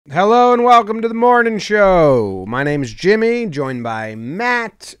Hello and welcome to the morning show. My name is Jimmy, joined by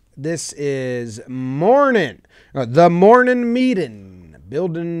Matt. This is the morning meeting,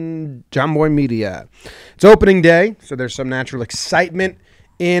 building Jomboy Media. It's opening day, so there's some natural excitement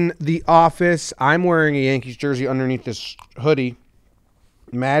in the office. I'm wearing a Yankees jersey underneath this hoodie.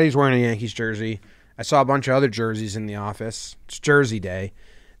 Maddie's wearing a Yankees jersey. I saw a bunch of other jerseys in the office. It's Jersey Day.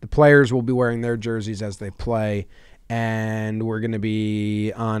 The players will be wearing their jerseys as they play. And we're going to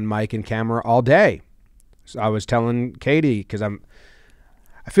be on mic and camera all day. So I was telling Katie, because I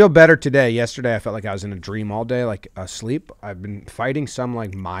feel better today. Yesterday I felt like I was in a dream all day, like asleep. I've been fighting some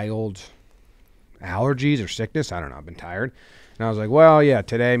like mild allergies or sickness. I don't know. I've been tired. And I was like, well, yeah,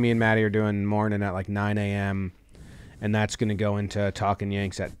 today me and Maddie are doing morning at like 9 a.m. And that's going to go into Talkin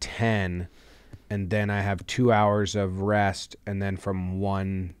Yanks at 10. And then I have 2 hours of rest. And then from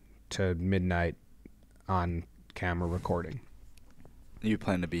 1 to midnight on camera recording. You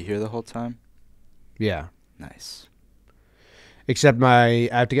plan to be here the whole time? Yeah. Nice. Except I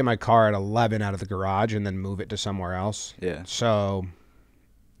have to get my car at 11 out of the garage and then move it to somewhere else. Yeah. So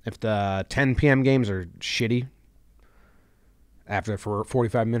if the 10 p.m. games are shitty after for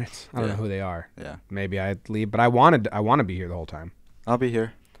 45 minutes, I don't know who they are. Yeah. Maybe I'd leave, but I want to be here the whole time. I'll be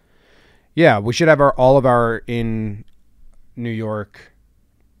here. Yeah, we should have all of our in New York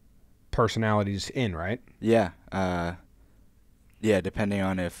personalities in, right? Yeah. Yeah, depending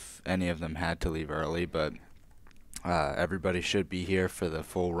on if any of them had to leave early, but everybody should be here for the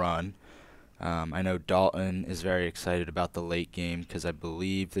full run. I know Dalton is very excited about the late game because I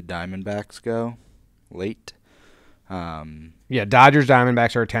believe the Diamondbacks go late. Yeah, Dodgers,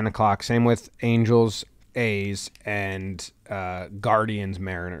 Diamondbacks are at 10 o'clock. Same with Angels, A's, and Guardians,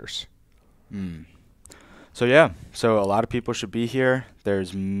 Mariners. So, yeah. So, a lot of people should be here.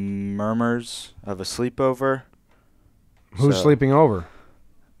 There's murmurs of a sleepover. Who's sleeping over?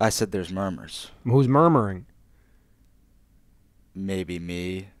 I said there's murmurs. Who's murmuring? Maybe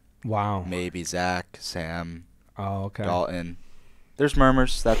me. Wow. Maybe Zach, Sam, okay. Dalton. There's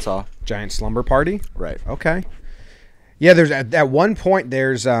murmurs. That's all. Giant slumber party? Right. Okay. Yeah, there's at one point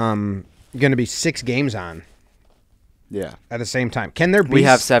there's going to be 6 games on. Yeah. At the same time. Can there be? We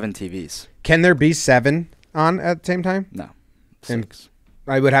have 7 TVs. Can there be 7 on at the same time? No. 6. And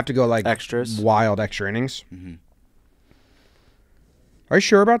I would have to go like extras. Wild extra innings. Mm-hmm. Are you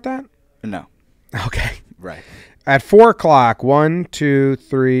sure about that? No. Okay. Right. At 4 o'clock, 1, 2,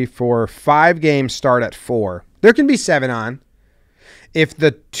 3, 4, 5 games start at 4. There can be 7 on. If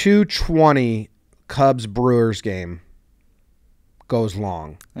the 2:20 Cubs-Brewers game goes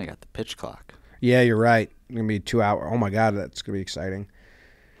long. I got the pitch clock. Yeah, you're right. It's going to be 2 hours. Oh, my God, that's going to be exciting.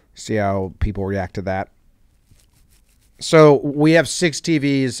 See how people react to that. So we have 6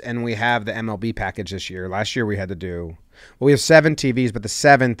 TVs, and we have the MLB package this year. Last year we had to do... Well, we have 7 TVs, but the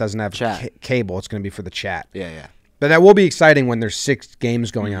 7th doesn't have cable. It's going to be for the chat. Yeah. But that will be exciting when there's 6 games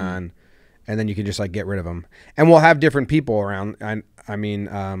going on, and then you can just like get rid of them. And we'll have different people around. I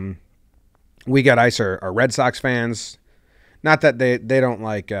mean, we got Ice are Red Sox fans. Not that they don't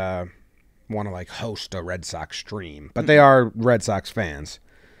like want to like host a Red Sox stream, but they are Red Sox fans.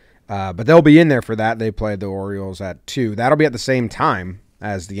 But they'll be in there for that. They played the Orioles at 2. That'll be at the same time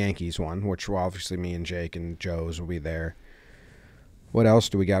as the Yankees one, which will obviously me and Jake and Joe's will be there. What else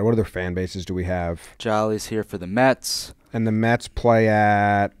do we got? What other fan bases do we have? Jolly's here for the Mets. And the Mets play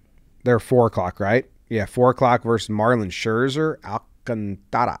at, they're 4 o'clock, right? Yeah, 4 o'clock versus Marlon Scherzer,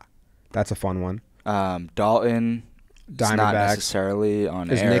 Alcantara. That's a fun one. Dalton, Diamondbacks. Not necessarily on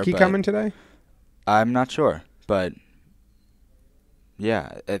Is air. Is Nicky coming today? I'm not sure, but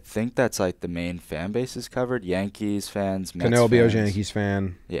yeah, I think that's like the main fan base is covered. Yankees fans, Mets Canobio's fans. Yankees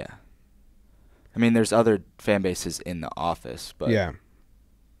fan. Yeah. I mean, there's other fan bases in the office, but Yeah.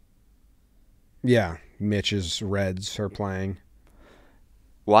 Yeah, Mitch's Reds are playing.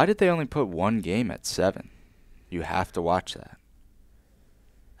 Why did they only put 1 game at 7? You have to watch that.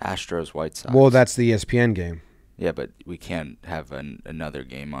 Astros, White Sox. Well, that's the ESPN game. Yeah, but we can't have another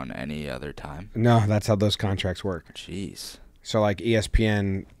game on any other time. No, that's how those contracts work. Jeez. So, like,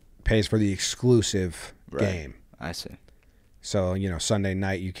 ESPN pays for the exclusive game. I see. So, Sunday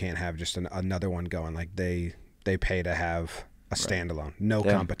night you can't have just another one going. Like, they pay to have a standalone. No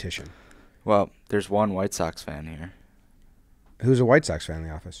competition. Well, there's one White Sox fan here. Who's a White Sox fan in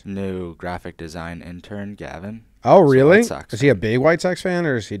the office? New graphic design intern, Gavin. Oh, really? Is he a big White Sox fan,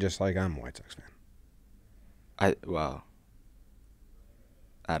 or is he just like, I'm a White Sox fan? I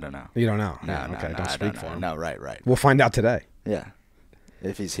don't know. You don't know? No, okay, don't speak for him. No, right. We'll find out today. Yeah.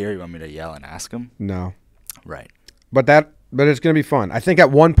 If he's here, you want me to yell and ask him? No. Right. But it's going to be fun. I think at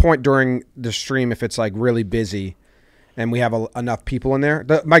one point during the stream, if it's like really busy and we have enough people in there.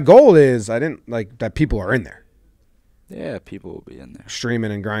 My goal is I didn't like that people are in there. Yeah, people will be in there.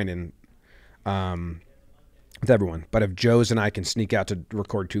 Streaming and grinding with everyone. But if Joe's and I can sneak out to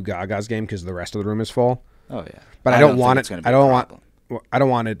record 2 Gaga's game because the rest of the room is full. Oh, yeah. But I don't want it. I don't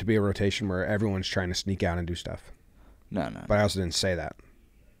want it to be a rotation where everyone's trying to sneak out and do stuff. No. But I also didn't say that.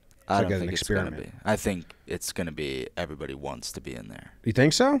 I don't think it's going to be. I think it's going to be everybody wants to be in there. You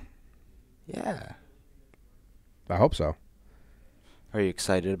think so? Yeah. I hope so. Are you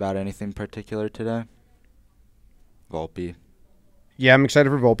excited about anything particular today? Volpe. Yeah, I'm excited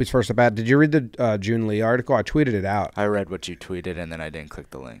for Volpe's first at bat. Did you read the June Lee article? I tweeted it out. I read what you tweeted, and then I didn't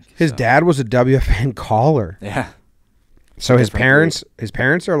click the link. His dad was a WFN caller. Yeah. So his parents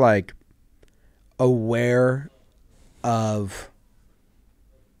are like aware of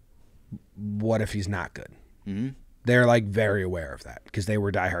what if he's not good. Mm-hmm. They're like very aware of that because they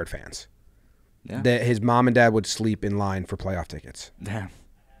were diehard fans. Yeah. His mom and dad would sleep in line for playoff tickets. Yeah.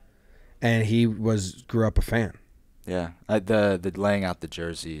 And he grew up a fan. Yeah. The laying out the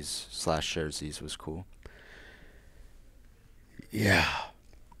jerseys was cool. Yeah.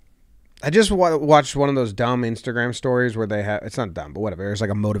 I just watched one of those dumb Instagram stories where they have, it's not dumb, but whatever. It's like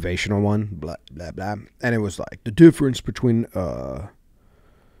a motivational one, blah, blah, blah. And it was like the difference between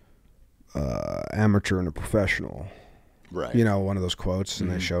amateur and a professional. Right. You know, one of those quotes, and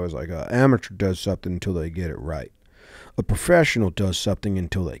they show is like, amateur does something until they get it right. A professional does something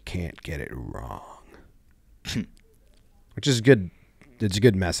until they can't get it wrong. Which is good. It's a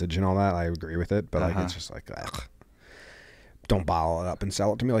good message and all that. I agree with it, but like it's just like, ugh. Don't bottle it up and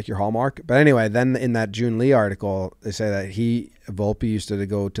sell it to me like your Hallmark. But anyway, then in that June Lee article, they say that Volpe used to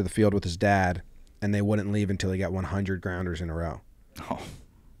go to the field with his dad, and they wouldn't leave until he got 100 grounders in a row. Oh.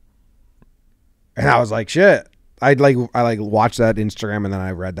 And I was like, shit. I watched that Instagram, and then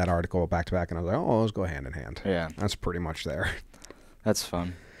I read that article back to back, and I was like, oh, those go hand in hand. Yeah. That's pretty much there. That's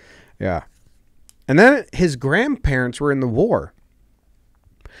fun. Yeah. And then his grandparents were in the war.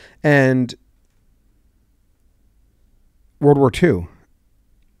 And World War II.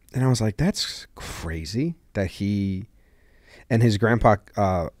 And I was like, that's crazy that he and his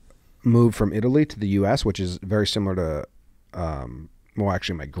grandpa moved from Italy to the U.S., which is very similar to,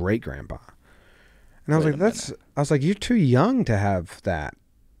 actually my great-grandpa. And I was like, you're too young to have that.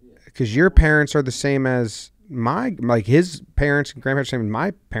 Because your parents are the same as his parents and grandparents are the same as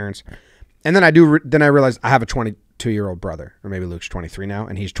my parents. And then I realized I have a 22-year-old brother, or maybe Luke's 23 now,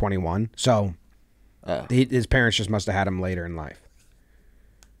 and he's 21. So his parents just must have had him later in life.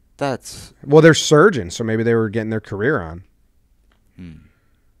 Well, they're surgeons, so maybe they were getting their career on.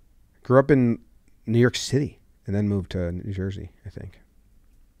 Grew up in New York City and then moved to New Jersey, I think.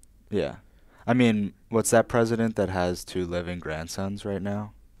 Yeah. I mean, what's that president that has 2 living grandsons right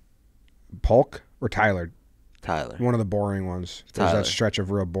now? Polk or Tyler? Tyler. One of the boring ones. There's that stretch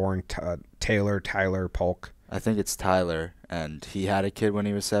of real boring Tyler, Polk. I think it's Tyler, and he had a kid when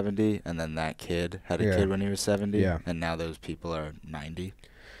he was 70, and then that kid had a kid when he was 70, and now those people are 90.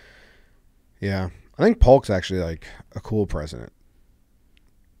 Yeah. I think Polk's actually like a cool president.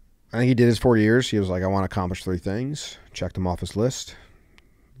 I think he did his 4 years. He was like, I want to accomplish 3 things. Checked them off his list.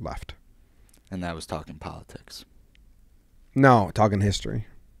 Left. And that was talking politics. No, talking history.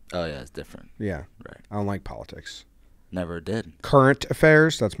 Oh, yeah, it's different. Yeah. Right. I don't like politics. Never did. Current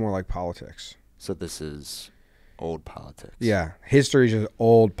affairs, that's more like politics. So this is old politics. Yeah. History is just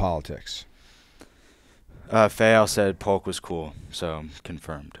old politics. Fayal said Polk was cool, so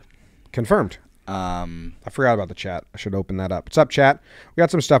confirmed. Confirmed. I forgot about the chat. I should open that up. What's up, chat? We got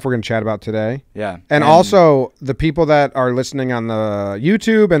some stuff we're going to chat about today. Yeah. And also, the people that are listening on the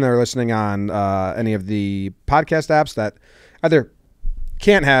YouTube and they're listening on any of the podcast apps that either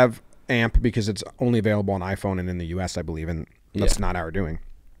can't have AMP because it's only available on iPhone and in the US, I believe, and that's not our doing.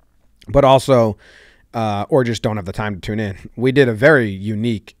 But also, or just don't have the time to tune in. We did a very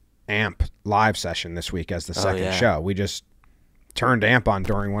unique AMP live session this week as the second show. We just turned AMP on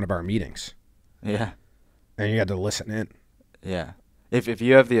during one of our meetings. Yeah. And you had to listen in. Yeah. If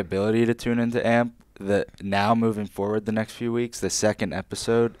you have the ability to tune into AMP, now moving forward the next few weeks, the second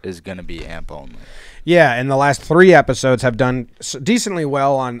episode is going to be AMP only. Yeah, and the last 3 episodes have done decently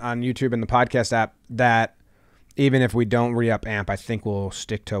well on YouTube and the podcast app that even if we don't re-up AMP, I think we'll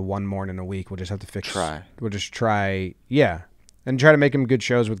stick to one morning a week. We'll just have to We'll just try, and try to make them good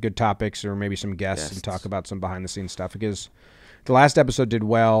shows with good topics or maybe some guests and talk about some behind-the-scenes stuff because the last episode did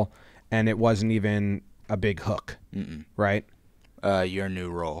well. And it wasn't even a big hook, right? Your New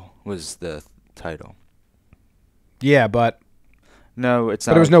Role was the title. Yeah, but no, it's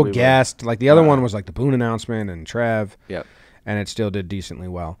not. But it was no guest. Like the other one was like the Boone announcement and Trev. Yep. And it still did decently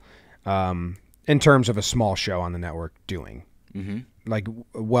well. in terms of a small show on the network doing. Mm-hmm. Like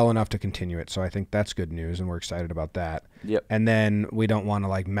well enough to continue it. So I think that's good news, and we're excited about that. Yep. And then we don't want to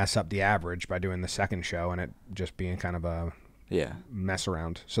like mess up the average by doing the second show and it just being kind of a mess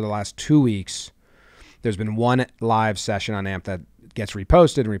around. So the last 2 weeks, there's been one live session on AMP that gets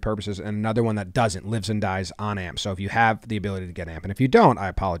reposted and repurposes, and another one that doesn't, lives and dies on AMP. So if you have the ability to get AMP, and if you don't, I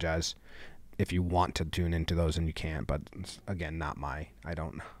apologize. If you want to tune into those and you can, but again, I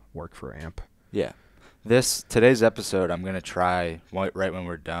don't work for AMP. Yeah. Today's episode, I'm going to try, right when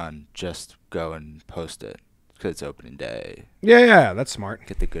we're done, just go and post it because it's opening day. Yeah, that's smart.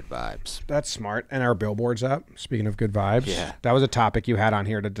 Get the good vibes. That's smart. And our billboard's up. Speaking of good vibes. Yeah. That was a topic you had on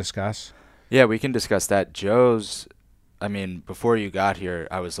here to discuss. Yeah, we can discuss that. Before you got here,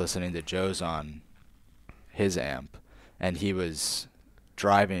 I was listening to Joe's on his amp, and he was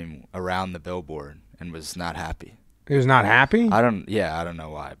driving around the billboard and was not happy. He was not happy? I don't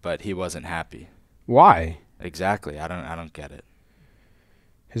know why, but he wasn't happy. Why? Exactly. I don't get it.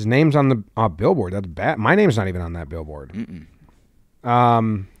 His name's on the billboard. That's bad. My name's not even on that billboard.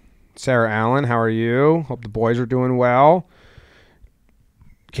 Mm-mm. Sarah Allen, how are you? Hope the boys are doing well.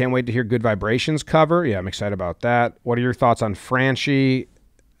 Can't wait to hear Good Vibrations cover. Yeah, I'm excited about that. What are your thoughts on Franchi?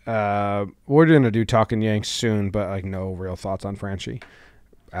 We're going to do Talkin Yanks soon, but like no real thoughts on Franchi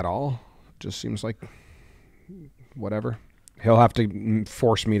at all. Just seems like whatever. He'll have to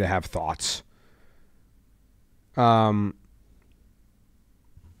force me to have thoughts. All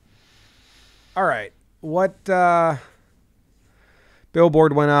right. What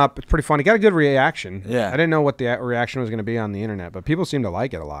billboard went up? It's pretty funny. Got a good reaction. Yeah. I didn't know what the reaction was going to be on the internet, but people seem to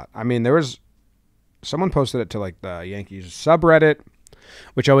like it a lot. I mean, someone posted it to like the Yankees subreddit,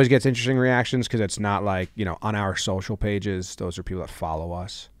 which always gets interesting reactions because it's not like, on our social pages. Those are people that follow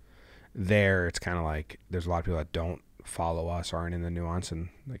us. There, it's kind of like there's a lot of people that don't follow us, aren't in the nuance, and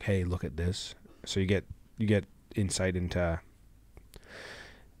like, hey, look at this. So you get insight into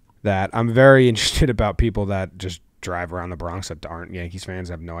that. I'm very interested about people that just drive around the Bronx that aren't Yankees fans,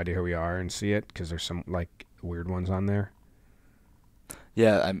 have no idea who we are, and see it because there's some like weird ones on there.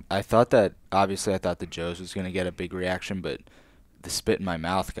 Yeah, I thought the Joes was going to get a big reaction, but the spit in my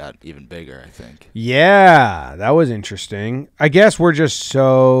mouth got even bigger, I think. Yeah, that was interesting. I guess we're just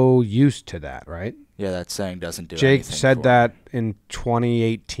so used to that, right? Yeah, that saying doesn't do Jake anything said for that me. in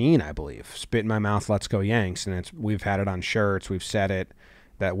 2018, I believe. Spit in my mouth, let's go Yanks. And we've had it on shirts. We've said it,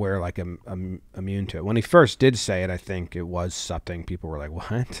 that we're like immune to it. When he first did say it, I think it was something people were like,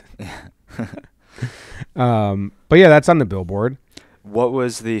 what? But yeah, that's on the billboard. What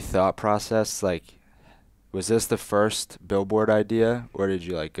was the thought process? Like, was this the first billboard idea, or did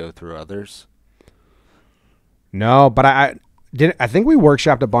you like go through others? No, but I think we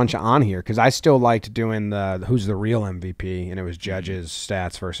workshopped a bunch on here because I still liked doing the who's the real MVP, and it was Judge's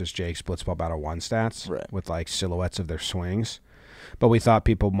stats versus Jake's blitzball battle 1 stats, right, with like silhouettes of their swings. But we thought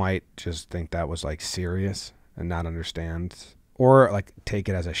people might just think that was like serious and not understand, or like take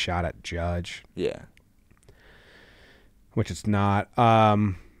it as a shot at Judge. Yeah. Which it's not.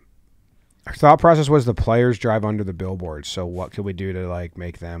 Our thought process was the players drive under the billboard. So what could we do to like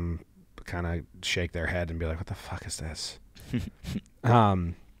make them kind of shake their head and be like, what the fuck is this?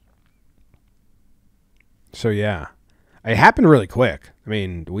 So yeah, it happened really quick. I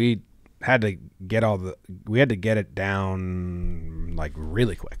mean, we had to get it down like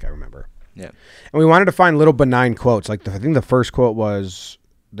really quick. I remember. Yeah. And we wanted to find little benign quotes. Like I think the first quote was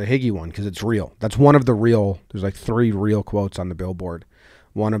the Higgy one because it's real. That's one of the real. There's like 3 real quotes on the billboard.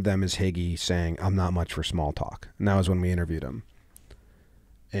 One of them is Higgy saying, "I'm not much for small talk," and that was when we interviewed him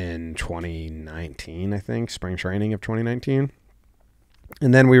in 2019, I think, spring training of 2019.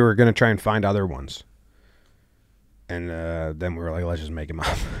 And then we were going to try and find other ones. And then we were like, let's just make him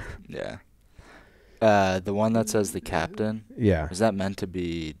up. Yeah. The one that says the captain. Yeah. Is that meant to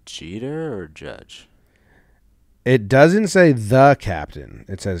be Jeter or Judge? It doesn't say the captain.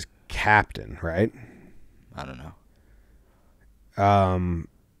 It says captain, right? I don't know.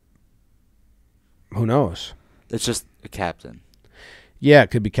 Who knows? It's just a captain. Yeah,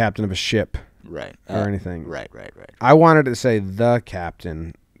 it could be captain of a ship. Right. Or anything. Right. I wanted to say the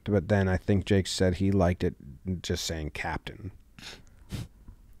captain, but then I think Jake said he liked it just saying captain.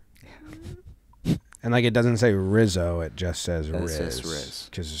 And like it doesn't say Rizzo, it just says Riz. It says Riz.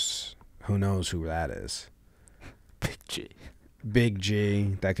 Because who knows who that is? Big G. Big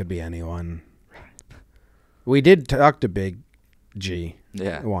G. That could be anyone. We did talk to Big G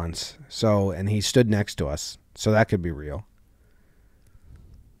once. So, and he stood next to us. So that could be real.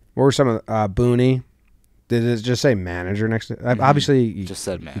 What were some of Booney? Did it just say manager next to it? Obviously, you just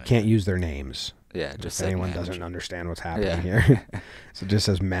said manager. You can't use their names. Yeah, just if anyone manager. doesn't understand what's happening here. So it just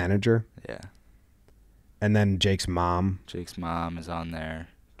says manager. Yeah. And then Jake's mom. Jake's mom is on there.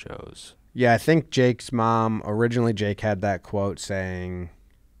 Joe's. Yeah, I think Jake's mom, originally Jake had that quote saying,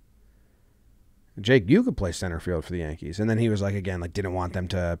 Jake, you could play center field for the Yankees. And then he was like, again, like didn't want them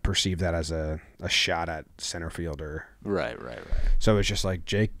to perceive that as a shot at center fielder. Right. So it's just like,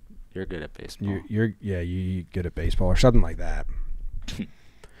 Jake, you're good at baseball. You're good at baseball or something like that.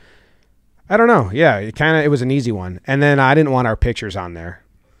 I don't know. Yeah, it was an easy one. And then I didn't want our pictures on there.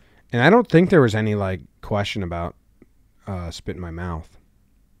 And I don't think there was any like question about spit in my mouth.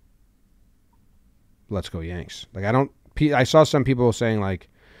 Let's go Yanks. Like I saw some people saying like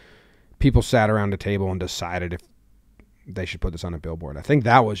people sat around a table and decided if they should put this on a billboard. I think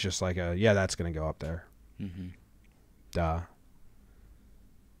that was just like that's going to go up there. Mm-hmm. Duh.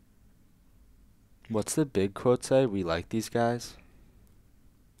 What's the big quote say? We like these guys.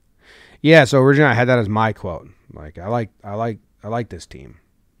 Yeah, so originally I had that as my quote. Like I like this team.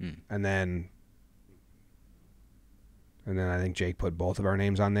 And then I think Jake put both of our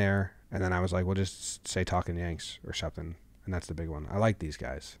names on there. And then I was like, we'll just say Talkin Yanks or something. And that's the big one. I like these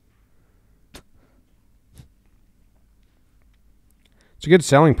guys. It's a good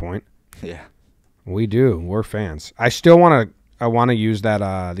selling point. Yeah. We do. We're fans. I still want to use that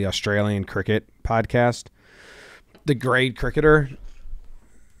the Australian cricket podcast. The Grade Cricketer.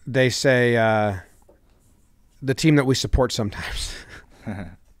 They say the team that we support sometimes.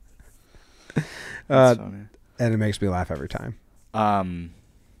 That's funny. And it makes me laugh every time.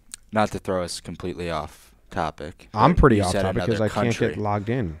 Not to throw us completely off topic. I'm pretty off topic because I can't get logged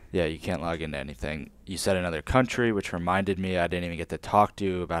in. Yeah, you can't log into anything. You said another country, which reminded me I didn't even get to talk to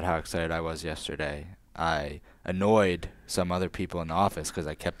you about how excited I was yesterday. I annoyed some other people in the office because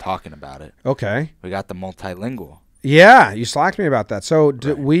I kept talking about it. Okay. We got the multilingual. Yeah, you slacked me about that. So do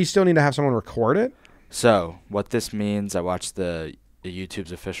Right. we still need to have someone record it? So what this means, I watched the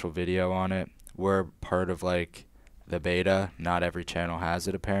YouTube's official video on it. We're part of like the beta. Not every channel has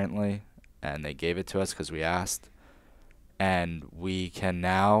it apparently, and they gave it to us because we asked. And we can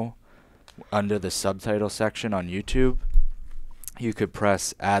now, under the subtitle section on YouTube, you could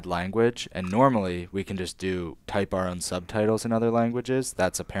press add language, and normally we can just type our own subtitles in other languages.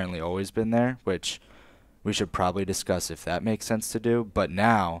 That's apparently always been there, which we should probably discuss if that makes sense to do. But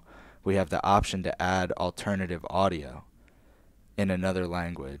now we have the option to add alternative audio in another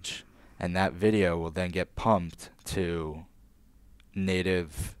language, and that video will then get pumped to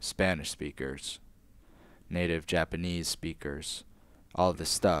native Spanish speakers, native Japanese speakers, all of this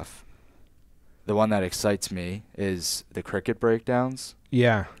stuff. The one that excites me is the cricket breakdowns.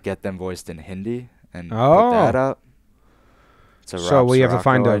 Yeah. Get them voiced in Hindi and put Oh. that up. It's a So Rob we have to Sirocco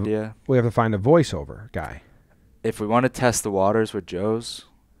find idea. we have to find a voiceover guy. If we want to test the waters with Joe's,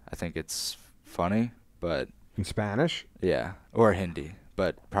 I think it's funny, but In Spanish? yeah, or Hindi,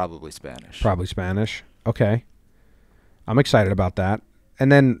 but probably Spanish. Probably Spanish. Okay. I'm excited about that.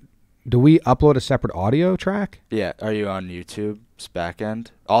 And then do we upload a separate audio track? Yeah, are you on YouTube's back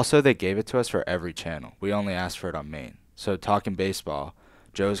end? Also, they gave it to us for every channel. We only asked for it on main. So Talkin Baseball,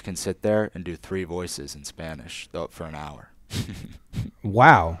 Joe's can sit there and do 3 voices in Spanish for an hour.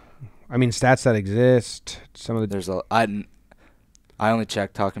 Wow. I mean, stats that exist. Some of the I only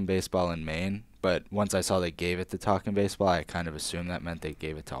checked Talkin Baseball in main, but once I saw they gave it to Talkin Baseball, I kind of assumed that meant they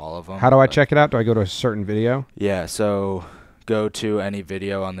gave it to all of them. How do I check it out? Do I go to a certain video? Yeah, so go to any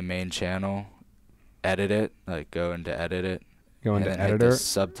video on the main channel, edit it, like go into edit it. Go into and then editor? hit the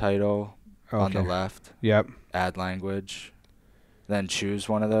subtitle on the Okay. left, Yep. add language, then choose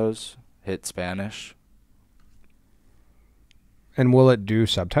one of those, hit Spanish. And will it do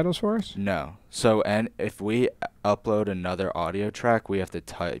subtitles for us? No. So and if we upload another audio track, we have to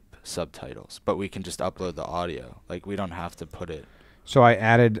type subtitles, but we can just upload the audio. Like we don't have to put it. So I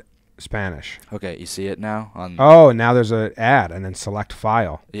added Spanish. Okay, you see it now on Oh, and now there's an ad and then select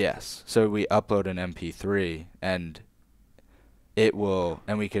file. Yes. So we upload an MP3 and it will,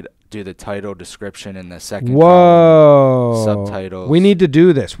 and we could do the title, description in the second Whoa. column, subtitles. We need to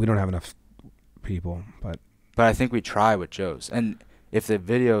do this. We don't have enough people, but I think we try with Joe's. And if the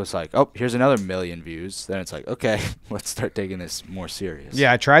video is like, oh, here's another 1 million views, then it's like, okay, let's start taking this more serious.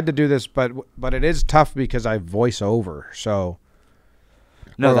 yeah, I tried to do this, but it is tough because I voice over. So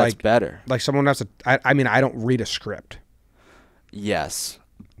No, or that's like- better. like someone has to. I mean, I don't read a script. Yes.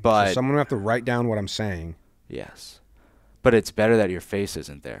 So But someone would have to write down what I'm saying. yes. But it's better that your face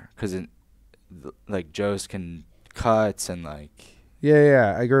isn't there because like Joe's can cuts and like.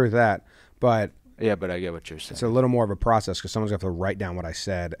 Yeah, I agree with that. But Yeah, but I get what you're saying. it's a little more of a process because someone's going to have to write down what I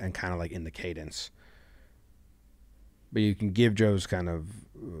said and kind of like in the cadence. But you can give Joe's kind of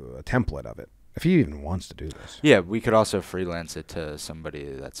a template of it. If he even wants to do this. Yeah, we could also freelance it to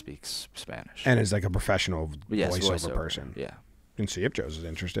somebody that speaks Spanish. And is like a professional voiceover person. Yeah. You can see if Joe's is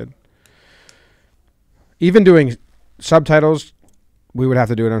interested. Even doing subtitles, we would have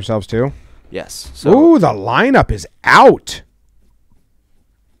to do it ourselves too. Yes. So, ooh, the lineup is out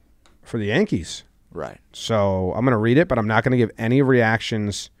for the Yankees. right. So I'm going to read it, but I'm not going to give any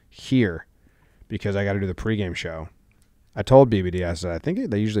reactions here because I got to do the pregame show. I told BBD, I said, I think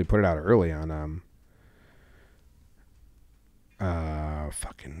they usually put it out early on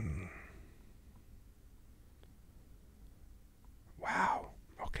fucking. Wow.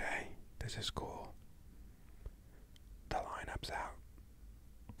 Okay. This is cool. The lineup's out.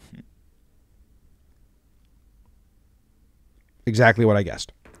 Exactly what I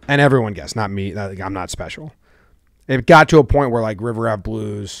guessed. And everyone guessed, not me. I'm not special. It got to a point where like River Ave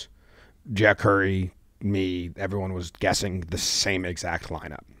Blues, Jack Curry, me, everyone was guessing the same exact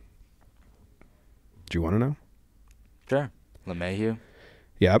lineup. Do you want to know? Sure. LeMahieu.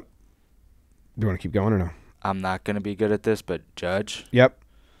 Yep. Do you want to keep going or no? I'm not going to be good at this, but Judge. Yep.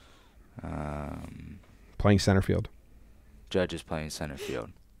 Um, Playing center field. Judge is playing center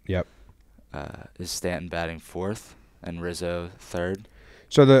field. Yep. Is Stanton batting fourth and Rizzo third?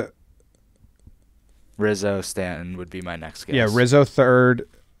 So Rizzo, Stanton would be my next guess. yeah, Rizzo third,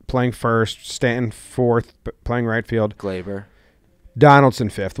 playing first. Stanton fourth, playing right field. Glaber. Donaldson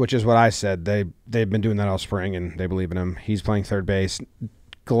fifth, which is what I said. They've been doing that all spring, and they believe in him. He's playing third base.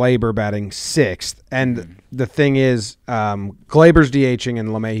 Glaber batting sixth. And the thing is, Glaber's DHing and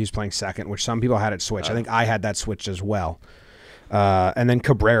LeMahieu's playing second, which some people had it switched. I think I had that switched as well. And then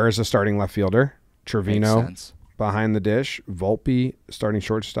Cabrera is a starting left fielder. Trevino behind the dish. Volpe starting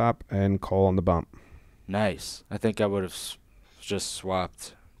shortstop, and Cole on the bump. Nice. I think I would have just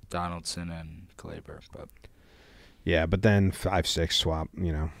swapped Donaldson and Glaber, but yeah, but then 5-6 swap,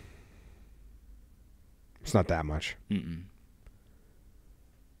 It's not that much.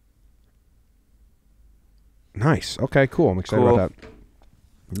 Nice. Okay, cool. I'm excited about that.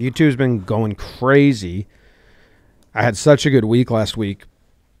 YouTube's been going crazy. I had such a good week last week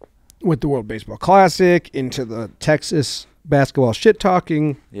with the World Baseball Classic, into the Texas basketball shit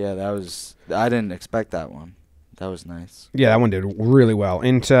talking. Yeah, I didn't expect that one. That was nice. Yeah, that one did really well.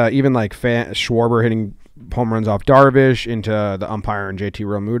 Into even like Schwarber hitting home runs off Darvish, into the umpire and JT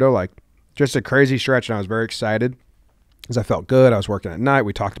Realmuto. Like, just a crazy stretch, and I was very excited because I felt good. I was working at night.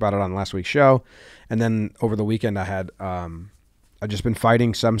 We talked about it on last week's show. And then over the weekend, I had I've just been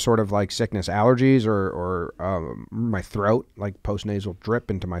fighting some sort of like sickness, allergies, or my throat, like post-nasal drip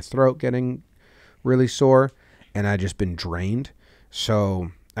into my throat getting really sore, and I've just been drained.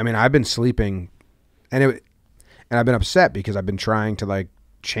 So, I mean, I've been sleeping, and I've been upset because I've been trying to like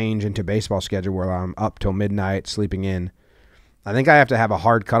change into baseball schedule where I'm up till midnight sleeping in. I think I have to have a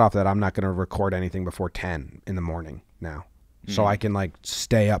hard cutoff that I'm not going to record anything before 10 in the morning now. So I can like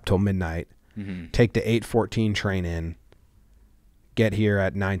stay up till midnight, take the 8:14 train in, get here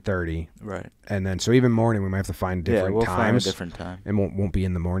at 9:30. Right. And then, so even morning, we might have to find different we'll times. Find a different time. And won't be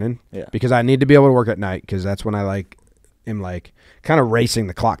in the morning. Yeah. Because I need to be able to work at night, because that's when I am like kind of racing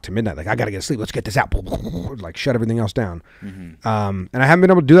the clock to midnight. Like, I got to get to sleep. Let's get this out. Like, shut everything else down. And I haven't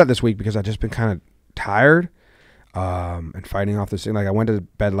been able to do that this week because I've just been kind of tired and fighting off this thing. Like, I went to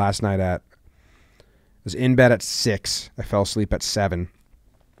bed last night I was in bed at 6. I fell asleep at 7.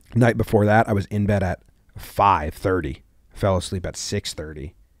 Night before that, I was in bed at 5:30. Fell asleep at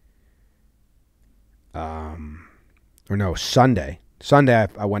 6:30. Or no, Sunday. Sunday,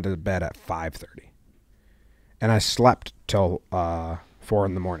 I went to bed at 5:30. And I slept till 4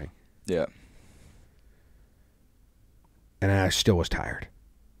 in the morning. Yeah. And I still was tired.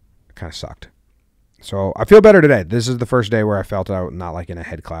 It kind of sucked. So I feel better today. This is the first day where I felt I was not like in a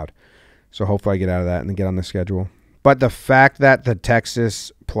head cloud. So hopefully I get out of that and then get on the schedule. But the fact that the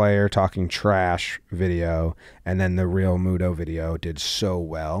Texas player talking trash video and then the real Muto video did so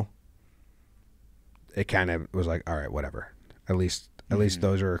well, it kind of was like, all right, whatever. At least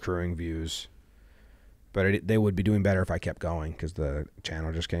those are accruing views. But they would be doing better if I kept going because the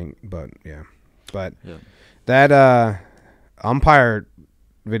channel just came. But yeah. But that umpire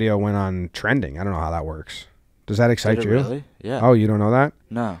video went on trending. I don't know how that works. Does that excite you? Really? Yeah. Oh, you don't know that?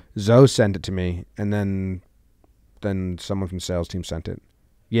 No. Zoe sent it to me, and then someone from the sales team sent it.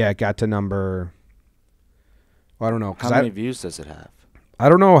 Yeah, it got to number. Well, I don't know. How many views does it have? I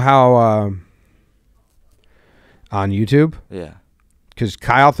don't know how on YouTube. Yeah. Because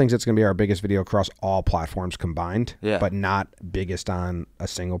Kyle thinks it's going to be our biggest video across all platforms combined. Yeah. But not biggest on a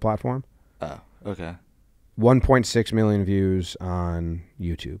single platform. Oh, okay. 1.6 million views on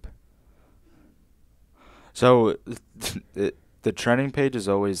YouTube. So, The trending page is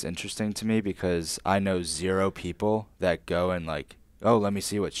always interesting to me because I know 0 people that go and like, oh, let me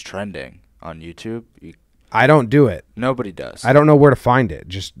see what's trending on YouTube. I don't do it. Nobody does. I don't know where to find it.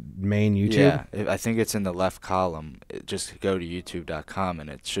 Just main YouTube? Yeah, I think it's in the left column. Just go to youtube.com and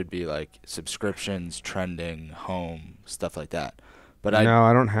it should be like subscriptions, trending, home, stuff like that. But No,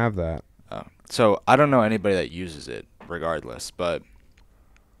 I don't have that. So I don't know anybody that uses it regardless, but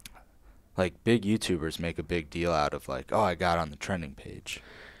like big YouTubers make a big deal out of like, oh, I got on the trending page.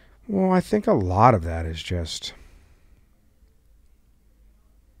 Well, I think a lot of that is just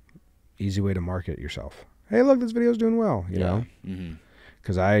easy way to market yourself. Hey, look, this video's doing well, you know?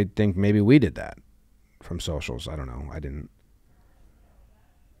 Because I think maybe we did that from socials. I don't know. I didn't.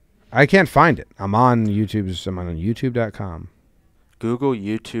 I can't find it. I'm on youtube.com. Google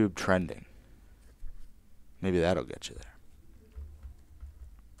YouTube trending. Maybe that'll get you there.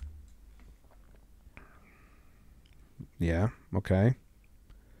 Yeah, okay.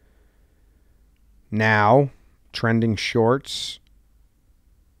 Now, trending shorts,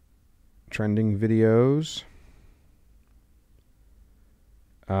 trending videos.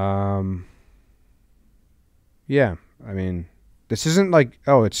 Yeah, I mean, this isn't like,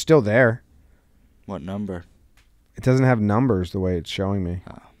 oh, it's still there. What number? It doesn't have numbers the way it's showing me.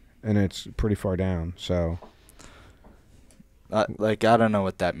 Oh. And it's pretty far down, so. Like, I don't know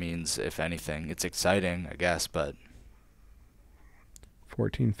what that means, if anything. It's exciting, I guess, but.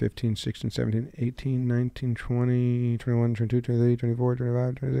 14, 15, 16, 17, 18, 19, 20, 21, 22, 23, 24,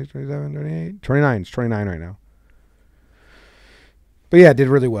 25, 26, 27, 28. 29. It's 29 right now. But yeah, it did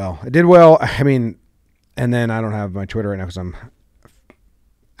really well. It did well. I mean, and then I don't have my Twitter right now because I'm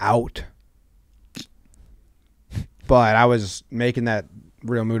out. But I was making that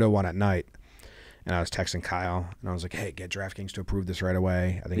Real Muto one at night, and I was texting Kyle, and I was like, hey, get DraftKings to approve this right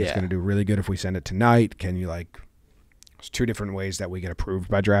away. I think it's going to do really good if we send it tonight. Can you, like, there's 2 different ways that we get approved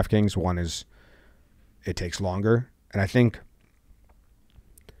by DraftKings. One is it takes longer, and I think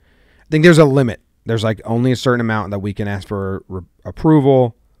there's a limit. There's, like, only a certain amount that we can ask for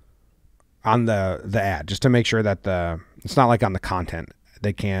approval on the ad, just to make sure that it's not like on the content.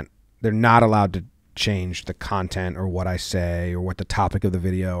 They're not allowed to change the content or what I say or what the topic of the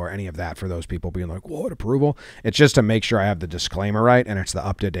video or any of that for those people being like, what, approval? It's just to make sure I have the disclaimer right, and it's the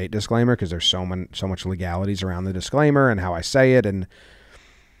up-to-date disclaimer because there's so much legalities around the disclaimer and how I say it and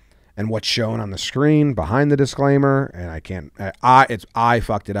what's shown on the screen behind the disclaimer. And I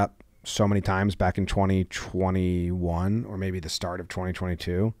fucked it up so many times back in 2021 or maybe the start of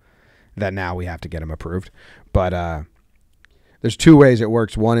 2022 that now we have to get them approved. But there's 2 ways it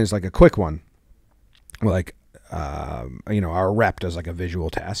works. One is like a quick one. Like, our rep does like a visual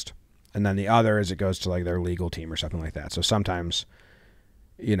test. And then the other is it goes to like their legal team or something like that. So sometimes,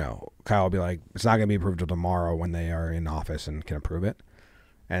 Kyle will be like, it's not going to be approved till tomorrow when they are in office and can approve it.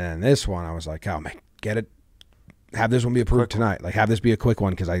 And then this one, I was like, oh, man, get it. Have this one be approved tonight. Like, have this be a quick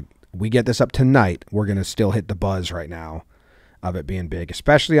one because we get this up tonight. We're going to still hit the buzz right now of it being big,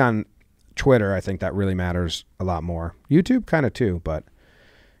 especially on Twitter. I think that really matters a lot more. YouTube kind of too, but.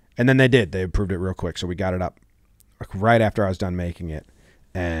 And then they did. They approved it real quick. So we got it up right after I was done making it.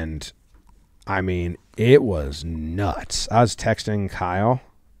 And, I mean, it was nuts. I was texting Kyle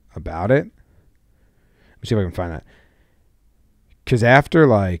about it. Let me see if I can find that. Because after,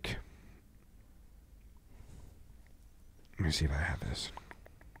 like... Let me see if I have this.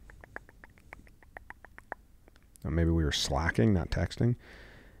 Or maybe we were slacking, not texting.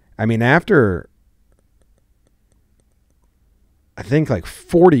 I mean, after... I think like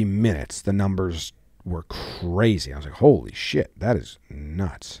 40 minutes, the numbers were crazy. I was like, holy shit, that is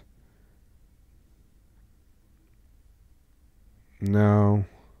nuts. No.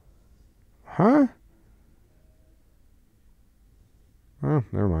 Huh? Oh,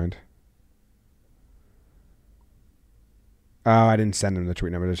 never mind. Oh, I didn't send him the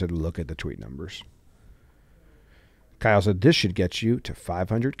tweet numbers. I said, look at the tweet numbers. Kyle said, this should get you to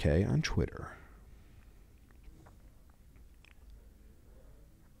 500K on Twitter.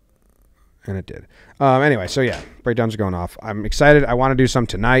 And it did. Anyway, so yeah, breakdowns are going off. I'm excited. I want to do some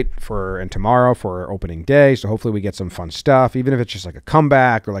tonight and tomorrow for opening day. So hopefully we get some fun stuff, even if it's just like a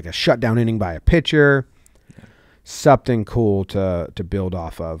comeback or like a shutdown inning by a pitcher. Yeah. Something cool to build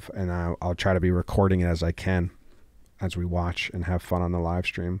off of. And I'll try to be recording it as I can as we watch and have fun on the live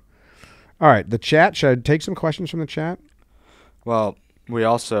stream. All right, the chat. Should I take some questions from the chat? Well, we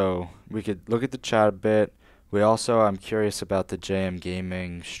could look at the chat a bit. I'm curious about the JM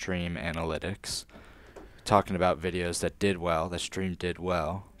Gaming stream analytics. Talking about videos that did well, that stream did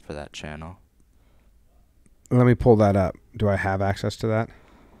well for that channel. Let me pull that up. Do I have access to that?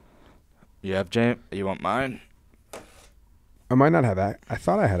 You have JM? You want mine? I might not have that. I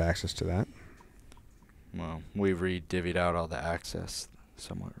thought I had access to that. Well, we re-divvied out all the access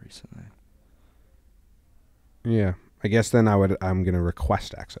somewhat recently. Yeah. I guess then I'm going to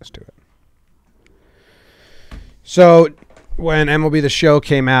request access to it. So when MLB The Show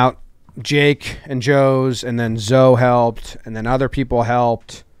came out, Jake and Joe's and then Zoe helped and then other people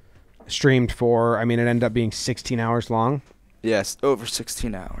helped, streamed for, I mean, it ended up being 16 hours long. Yes, over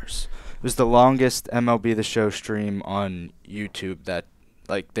 16 hours. It was the longest MLB The Show stream on YouTube that,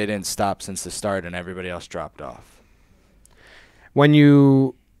 like, they didn't stop since the start and everybody else dropped off. When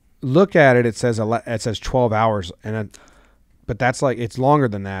you look at it, it says 12 hours, but that's like, it's longer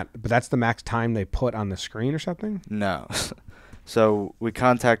than that, but that's the max time they put on the screen or something? No. So we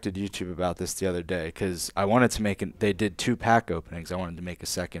contacted YouTube about this the other day because I wanted to make they did 2 pack openings. I wanted to make a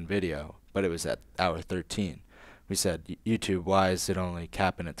second video, but it was at hour 13. We said, YouTube, why is it only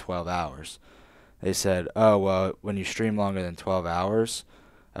capping at 12 hours? They said, oh, well, when you stream longer than 12 hours,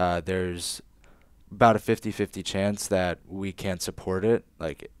 there's about a 50-50 chance that we can't support it,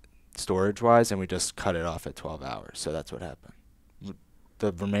 like storage-wise, and we just cut it off at 12 hours. So that's what happened.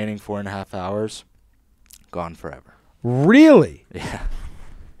 The remaining 4.5 hours, gone forever. Really? Yeah.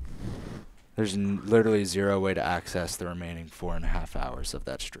 There's literally zero way to access the remaining 4.5 hours of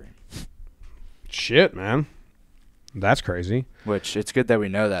that stream. Shit, man. That's crazy. Which, it's good that we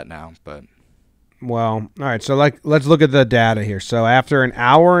know that now, but... Well, all right, so let's look at the data here. So after an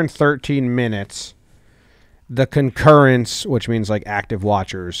hour and 13 minutes, the concurrence, which means like active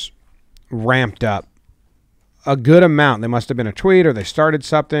watchers, ramped up a good amount. They must have been a tweet or they started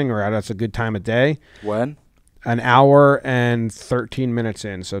something or that's a good time of day. When? An hour and 13 minutes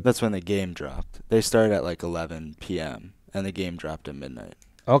in. So that's when the game dropped. They started at like 11 p.m. and the game dropped at midnight.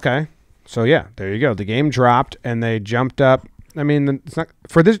 Okay. So, yeah, there you go. The game dropped, and they jumped up. I mean, it's not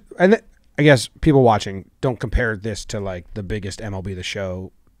for this. And I guess people watching, don't compare this to, like, the biggest MLB The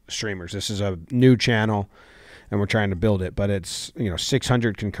Show streamers. This is a new channel, and we're trying to build it. But it's,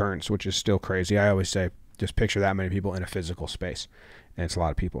 600 concurrents, which is still crazy. I always say just picture that many people in a physical space, and it's a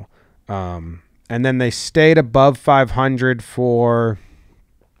lot of people. And then they stayed above 500 for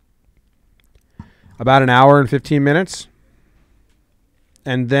about an hour and 15 minutes.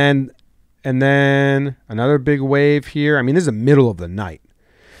 And then another big wave here. I mean, this is the middle of the night.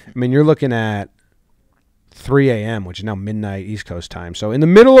 I mean, you're looking at 3 a.m., which is now midnight East Coast time. So in the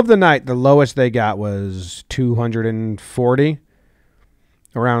middle of the night, the lowest they got was 240,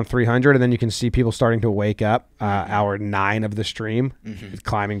 around 300. And then you can see people starting to wake up. Hour 9 of the stream,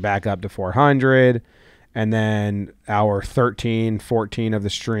 climbing back up to 400. And then hour 13, 14 of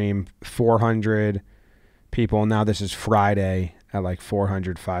the stream, 400 people. Now this is Friday at like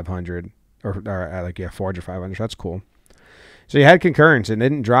 400, 500. Or at like, 400, 500. That's cool. So you had concurrence. It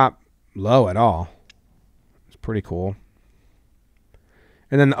didn't drop low at all. It's pretty cool.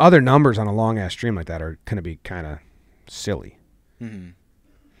 And then the other numbers on a long-ass stream like that are going to be kind of silly.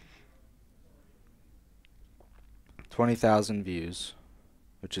 20,000 views,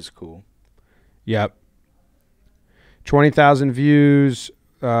 which is cool. Yep. 20,000 views,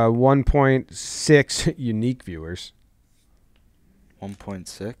 1.6 unique viewers.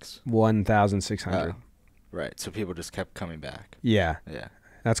 1.6? 1,600. Right, so people just kept coming back. Yeah. Yeah.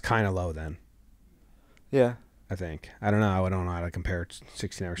 That's kind of low then. Yeah. I think. I don't know. I don't know how to compare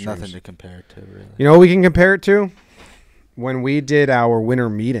 16-hour streams. Nothing to compare it to, really. You know what we can compare it to? When we did our winter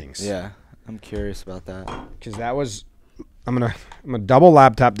meetings. Yeah, I'm curious about that. Because that was... I'm gonna double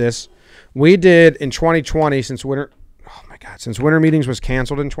laptop this. We did in 2020, since winter... Oh, my God. Since winter meetings was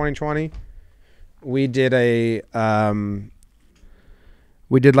canceled in 2020, we did a...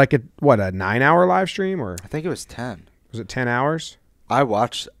 We did like a 9-hour live stream? Or I think it was 10. Was it 10 hours? I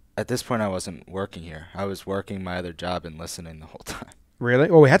watched, at this point I wasn't working here. I was working my other job and listening the whole time.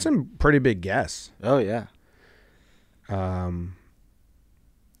 Really? Well, we had some pretty big guests. Oh, yeah. And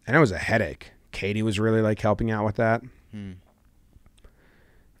it was a headache. Katie was really like helping out with that.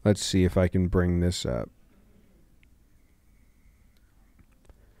 Let's see if I can bring this up.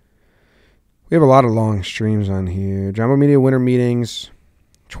 We have a lot of long streams on here. Jumbo Media Winter Meetings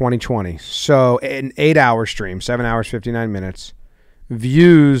 2020. So an 8-hour stream, 7 hours, 59 minutes.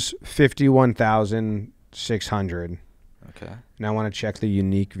 Views, 51,600. Okay. Now I want to check the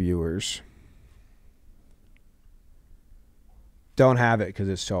unique viewers. Don't have it because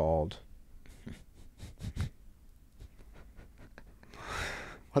it's so old.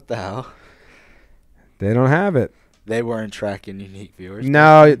 What the hell? They don't have it. They weren't tracking unique viewers?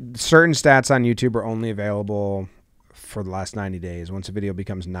 No, certain stats on YouTube are only available for the last 90 days. Once a video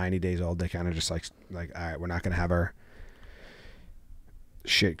becomes 90 days old, they kind of just like, all right, we're not going to have our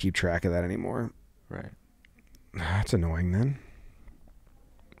shit keep track of that anymore. Right. That's annoying then.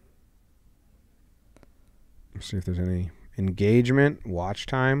 see if there's any engagement. Watch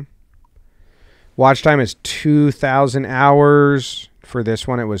time. Watch time is 2,000 hours. For this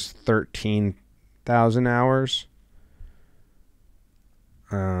one, it was 13,000 hours.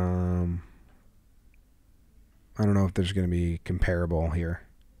 I don't know if there's going to be comparable here.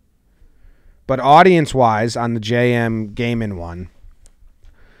 But audience-wise, on the JM Gamin one,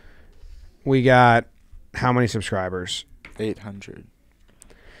 we got how many subscribers? 800.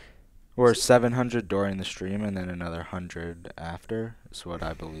 Or 700 during the stream and then another 100 after is what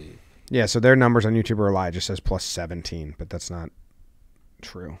I believe. Yeah, so their numbers on YouTube are a lie. It just says plus 17, but that's not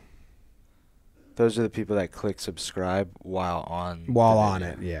true. Those are the people that click subscribe while on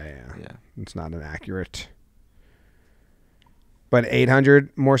it. Yeah. It's not an accurate. But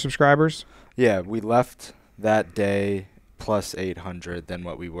 800 more subscribers? Yeah, we left that day plus 800 than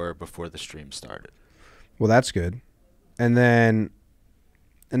what we were before the stream started. Well, that's good. And then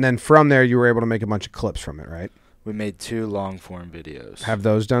from there, you were able to make a bunch of clips from it, right? We made 2 long-form videos. Have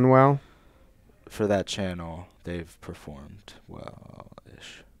those done well? For that channel, they've performed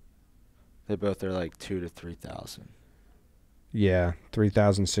well-ish. They both are like 2,000 to 3,000. Yeah,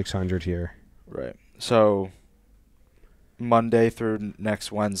 3,600 here. Right. So Monday through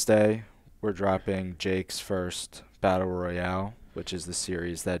next Wednesday, we're dropping Jake's first Battle Royale, which is the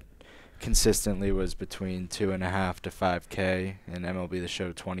series that consistently was between 2.5 to 5K in MLB The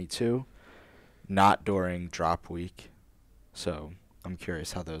Show 22, not during drop week. So I'm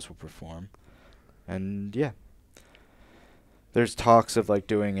curious how those will perform. And yeah, there's talks of like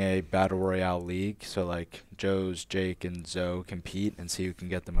doing a Battle Royale league. So like Jake, and Zoe compete and see who can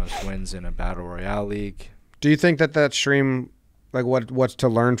get the most wins in a Battle Royale league. Do you think that stream, like what's to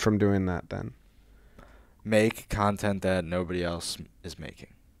learn from doing that then? Make content that nobody else is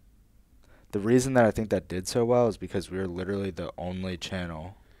making. The reason that I think that did so well is because we were literally the only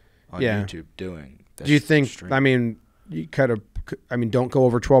channel on YouTube doing this. Do you think, stream. I mean, you don't go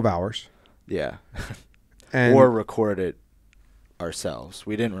over 12 hours. Yeah. And or record it ourselves.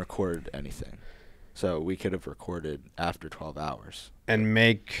 We didn't record anything. So we could have recorded after 12 hours. And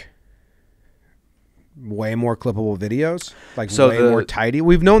make way more clippable videos? Like so way more tidy?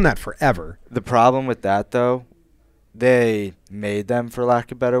 We've known that forever. The problem with that, though, they made them, for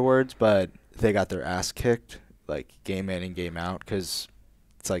lack of better words, but they got their ass kicked, like game in and game out, because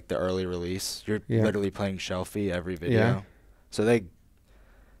it's like the early release. You're literally playing Shelfie every video. Yeah. So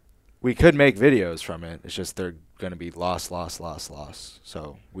we could make videos from it. It's just they're going to be lost.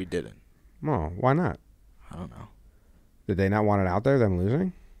 So we didn't. Oh, why not? I don't know. Did they not want it out there, them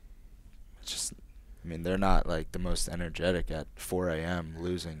losing? It's just, I mean, they're not like the most energetic at 4 a.m.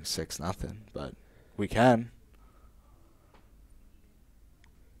 losing 6-0, but we can.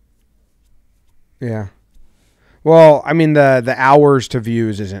 Yeah. Well, I mean, the hours to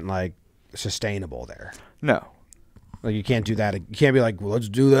views isn't like sustainable there. No. Like you can't do that. You can't be like, well, let's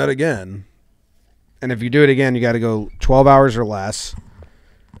do that again. And if you do it again, you got to go 12 hours or less.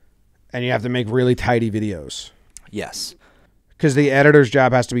 And you have to make really tidy videos. Yes. Because the editor's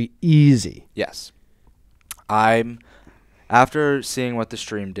job has to be easy. Yes. After seeing what the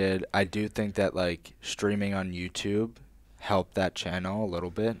stream did, I do think that like streaming on YouTube helped that channel a little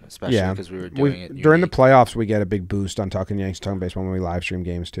bit, especially because we were doing it during the playoffs. We get a big boost on Talkin Yankees, Talkin Baseball when we live stream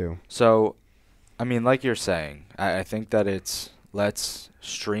games too. So, I mean, like you're saying, I think that let's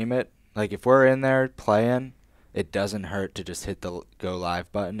stream it. Like if we're in there playing, it doesn't hurt to just hit the go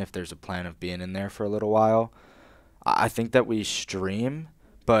live button if there's a plan of being in there for a little while. I think that we stream,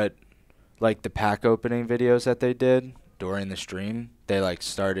 but like the pack opening videos that they did during the stream, they like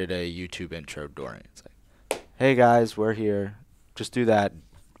started a YouTube intro during. It's like, hey guys, we're here. Just do that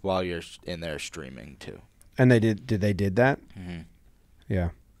while you're in there streaming too. And they did that? Mm-hmm. Yeah.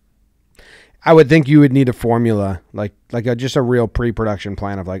 I would think you would need a formula, like just a real pre-production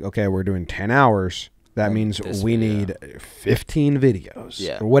plan of like, okay, we're doing 10 hours. That means we need 15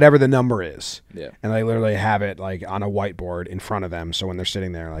 videos or whatever the number is. Yeah. And they literally have it like on a whiteboard in front of them. So when they're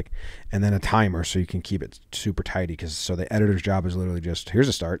sitting there, like, and then a timer so you can keep it super tidy. So the editor's job is literally just, here's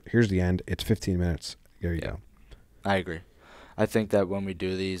the start, here's the end. It's 15 minutes. There you go. I agree. I think that when we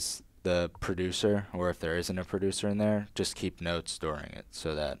do these, the producer, or if there isn't a producer in there, just keep notes during it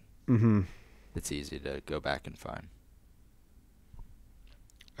so that it's easy to go back and find.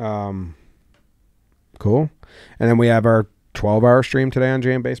 Cool. And then we have our 12-hour stream today on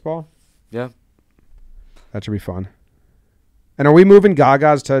JM Baseball. Yeah. That should be fun. And are we moving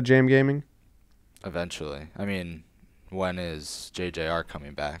Gagas to JM Gaming? Eventually. I mean, when is JJR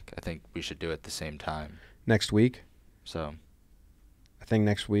coming back? I think we should do it at the same time. Next week? So. I think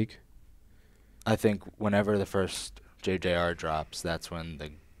next week. I think whenever the first JJR drops, that's when the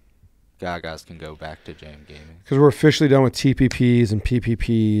Gagas can go back to JM Gaming. Because we're officially done with TPPs and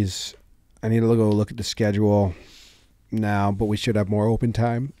PPPs. I need to go look at the schedule now, but we should have more open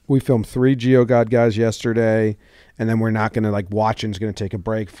time. We filmed 3 GeoGod guys yesterday, and then we're not going to, like, watching's going to take a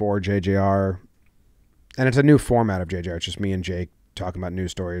break for JJR. And it's a new format of JJR. It's just me and Jake talking about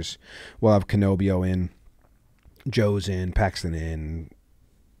news stories. We'll have Kenobio in, Joe's in, Paxton in,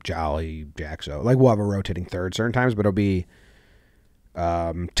 Jolly, Jaxo. Like, we'll have a rotating third certain times, but it'll be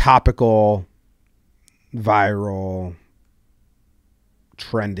topical, viral,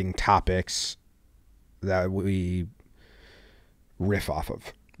 trending topics that we riff off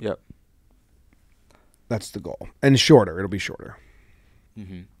of. Yep. That's the goal. And shorter. It'll be shorter.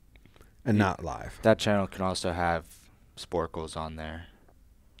 Mm-hmm. And not live. That channel can also have Sporkles on there.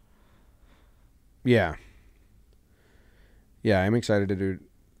 Yeah. Yeah, I'm excited to do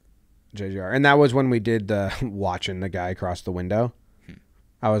JJR. And that was when we did the watching the guy across the window.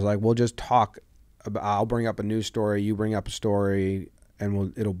 I was like, we'll just talk. I'll bring up a news story. You bring up a story.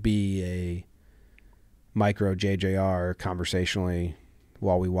 And it'll be a micro JJR conversationally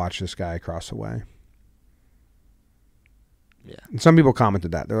while we watch this guy across the way. Yeah. And some people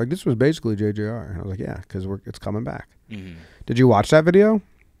commented that. They're like, this was basically JJR. And I was like, yeah, because it's coming back. Mm-hmm. Did you watch that video?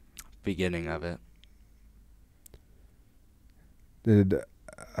 Beginning of it.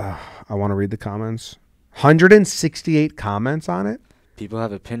 I want to read the comments. 168 comments on it? People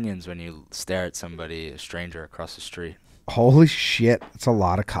have opinions when you stare at somebody, a stranger across the street. Holy shit. That's a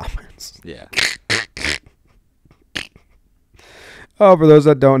lot of comments. Yeah. Oh, for those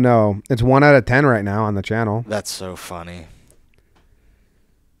that don't know, it's 1 out of 10 right now on the channel. That's so funny.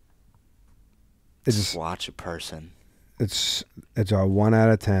 Just watch a person. It's a 1 out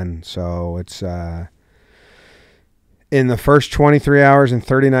of 10. So it's in the first 23 hours and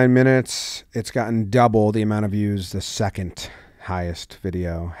 39 minutes, it's gotten double the amount of views the second highest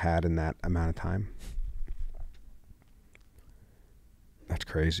video had in that amount of time. That's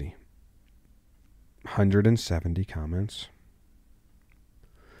crazy. 170 comments.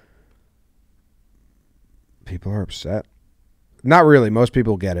 People are upset. Not really. Most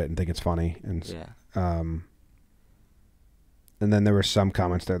people get it and think it's funny. And and then there were some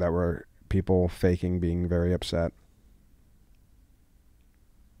comments there that were people faking being very upset.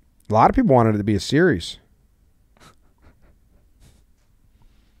 A lot of people wanted it to be a series.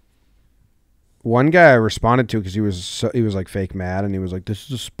 One guy I responded to because he was like fake mad, and he was like, "This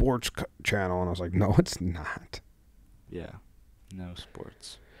is a sports channel," and I was like, "No, it's not." Yeah, no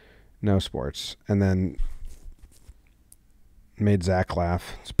sports. No sports, and then made Zach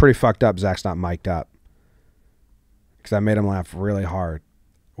laugh. It's pretty fucked up. Zach's not mic'd up because I made him laugh really hard,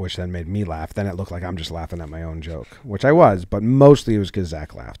 which then made me laugh. Then it looked like I'm just laughing at my own joke, which I was, but mostly it was because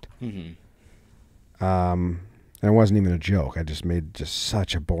Zach laughed. Mm-hmm. And it wasn't even a joke. I just made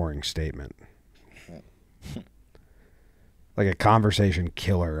such a boring statement. Like a conversation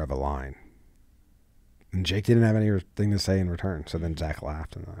killer of a line. And Jake didn't have anything to say in return. So then Zach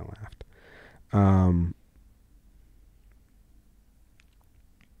laughed and I laughed.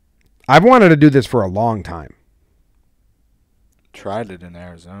 I've wanted to do this for a long time. Tried it in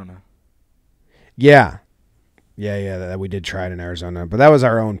Arizona. Yeah. Yeah, we did try it in Arizona. But that was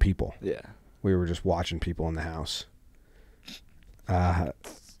our own people. Yeah. We were just watching people in the house.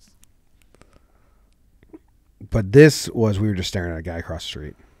 But this was, we were just staring at a guy across the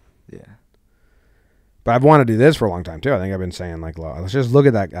street. Yeah. But I've wanted to do this for a long time, too. I think I've been saying, like, let's just look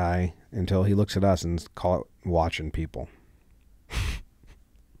at that guy until he looks at us and call it watching people.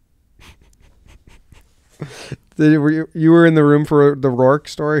 You were in the room for the Rourke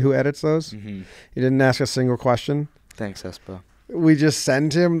story, who edits those? Mm-hmm. He didn't ask a single question. Thanks, Espo. We just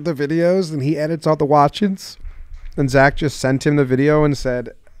send him the videos, and he edits all the watch-ins. And Zach just sent him the video and said,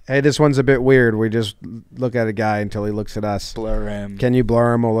 hey, this one's a bit weird. We just look at a guy until he looks at us. Blur him. Can you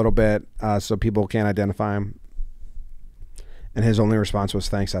blur him a little bit so people can't identify him? And his only response was,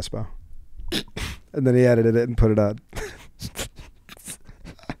 thanks, Espo. And then he edited it and put it on.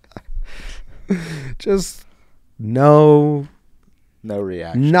 Just no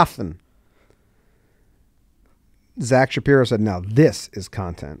reaction. Nothing. Zach Shapiro said, now this is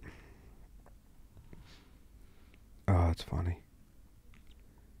content. Oh, it's funny.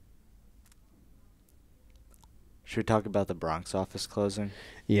 Should we talk about the Bronx office closing?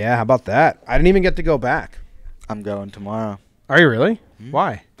 Yeah, how about that? I didn't even get to go back. I'm going tomorrow. Are you really? Mm-hmm.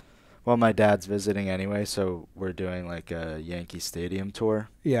 Why? Well, my dad's visiting anyway, so we're doing like a Yankee Stadium tour.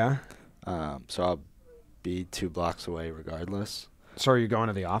 Yeah. So I'll be 2 blocks away regardless. So are you going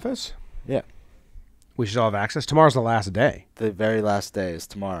to the office? Yeah. We should all have access. Tomorrow's the last day. The very last day is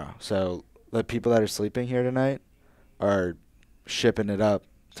tomorrow. So the people that are sleeping here tonight are shipping it up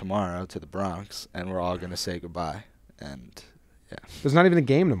tomorrow to the Bronx, and we're all going to say goodbye. And, yeah. There's not even a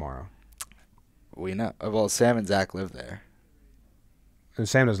game tomorrow. We know. Well, Sam and Zach live there. And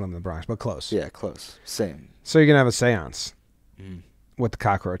Sam doesn't live in the Bronx, but close. Yeah, close. Same. So you're going to have a seance Mm. with the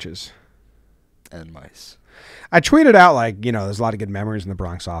cockroaches. And mice. I tweeted out, like, you know, there's a lot of good memories in the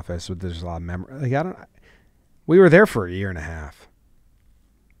Bronx office. There's a lot of memories. Like, we were there for a year and a half.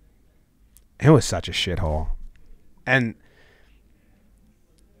 It was such a shithole. And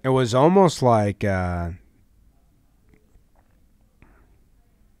it was almost like, have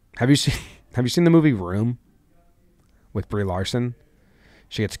you seen the movie Room with Brie Larson?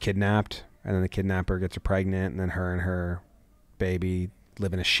 She gets kidnapped, and then the kidnapper gets her pregnant, and then her and her baby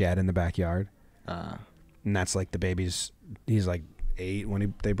live in a shed in the backyard. And that's like the baby's, he's like 8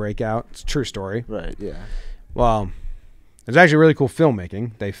 when they break out. It's a true story. Right, yeah. Well, it's actually really cool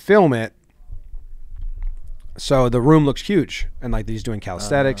filmmaking. They film it so the room looks huge, and like he's doing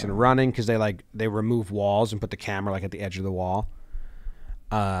calisthenics and running because they remove walls and put the camera like at the edge of the wall.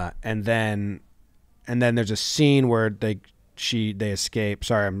 And then there's a scene where they escape.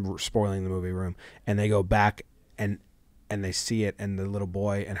 Sorry, I'm spoiling the movie Room, and they go back and they see it, and the little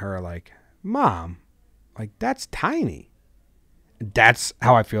boy and her are like, "Mom, like that's tiny." That's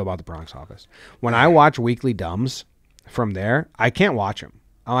how I feel about the Bronx office. When I watch Weekly Dumbs from there, I can't watch them.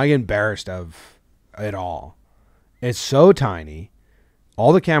 I'm like embarrassed of it all. It's so tiny.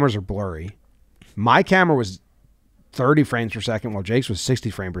 All the cameras are blurry. My camera was 30 frames per second while Jake's was 60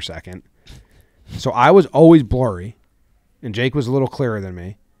 frames per second. So I was always blurry, and Jake was a little clearer than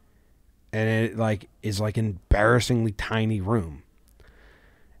me. And it like is like an embarrassingly tiny room.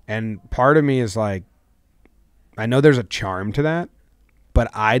 And part of me is like, I know there's a charm to that,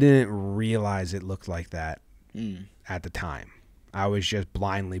 but I didn't realize it looked like that at the time. I was just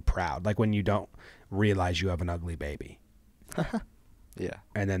blindly proud. Like when you don't realize you have an ugly baby. Yeah.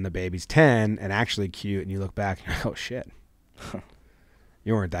 And then the baby's 10 and actually cute, and you look back and you're like, oh shit.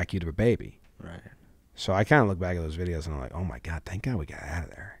 You weren't that cute of a baby. Right. So I kind of look back at those videos and I'm like, oh my God, thank God we got out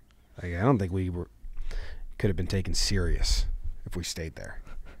of there. Like, I don't think we could have been taken serious if we stayed there.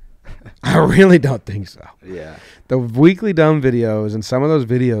 I really don't think so. Yeah. The Weekly Dumb videos and some of those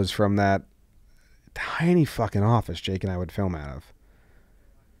videos from that tiny fucking office Jake and I would film out of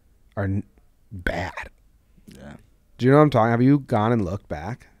are bad. Yeah. Do you know what I'm talking? Have you gone and looked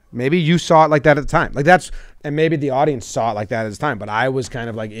back? Maybe you saw it like that at the time. Like that's, and maybe the audience saw it like that at the time, but I was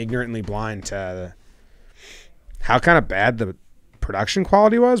kind of like ignorantly blind to how kind of bad the production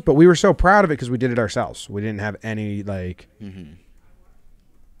quality was, but we were so proud of it because we did it ourselves. We didn't have any like, let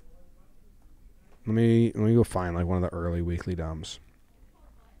me go find like one of the early Weekly Dumbs.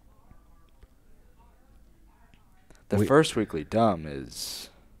 The first Weekly Dumb is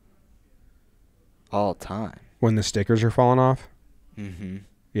all time. When the stickers are falling off? Mm-hmm.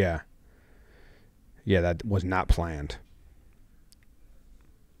 Yeah. Yeah, that was not planned.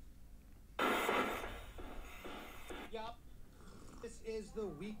 Yup. This is the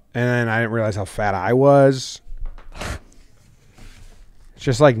week. And then I didn't realize how fat I was. It's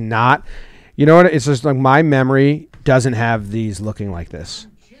just like not, you know what? It's just like my memory doesn't have these looking like this.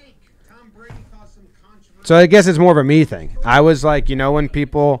 So I guess it's more of a me thing. I was like, you know, when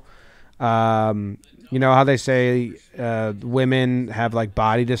people, you know how they say women have like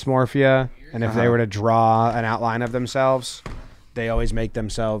body dysmorphia, and if they were to draw an outline of themselves, they always make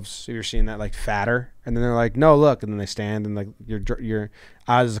themselves, you're seeing that, like fatter, and then they're like, no, look, and then they stand and like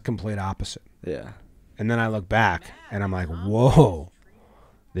I was the complete opposite. Yeah. And then I look back and I'm like, whoa,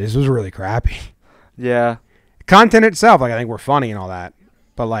 this was really crappy. Yeah. Content itself, like I think we're funny and all that,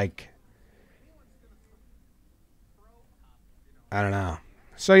 but like, I don't know.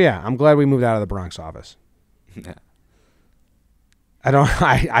 So yeah, I'm glad we moved out of the Bronx office. Yeah.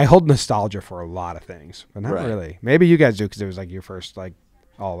 I hold nostalgia for a lot of things, but not Right. really. Maybe you guys do because it was like your first like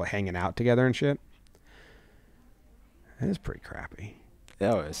all hanging out together and shit. It was pretty crappy.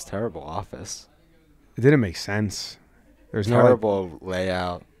 Yeah, it was terrible office. It didn't make sense. There's no Terrible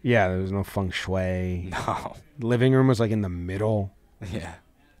layout. yeah, there was no feng shui. No. Living room was like in the middle. Yeah.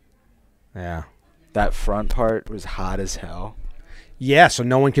 Yeah. That front part was hot as hell. Yeah, so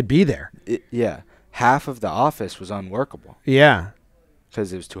no one could be there. Yeah. Half of the office was unworkable Yeah,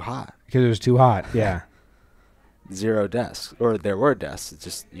 because it was too hot. because it was too hot. Yeah. 0 desks. Or there were desks. It's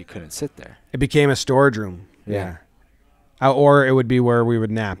just you couldn't sit there. It became a storage room. Yeah. Or it would be where we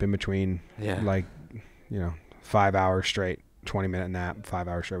would nap in between. Yeah. Like, 5 hours straight, 20-minute nap, 5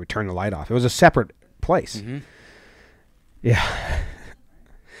 hours straight. We turned the light off. It was a separate place. Mm-hmm. Yeah.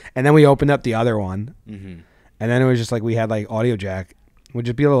 And then we opened up the other one. Mm-hmm. And then it was just like we had like audio jack. Would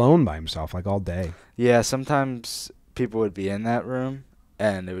just be alone by himself like all day. Yeah, sometimes people would be in that room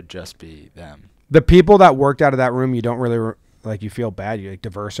and it would just be them. The people that worked out of that room, you don't really like. You feel bad. You like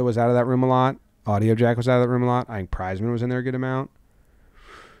Diversa was out of that room a lot. Audio Jack was out of that room a lot. I think Prizeman was in there a good amount.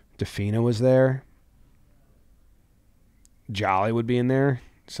 Defina was there. Jolly would be in there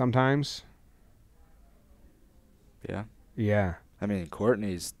sometimes. Yeah. Yeah. I mean,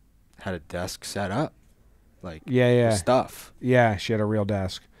 Courtney's had a desk set up. Like, yeah. Stuff. Yeah, she had a real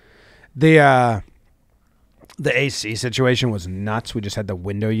desk. The AC situation was nuts. We just had the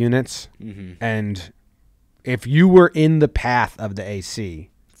window units. Mm-hmm. And if you were in the path of the AC,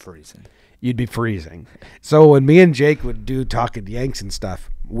 freezing. You'd be freezing. So when me and Jake would do Talkin Yanks and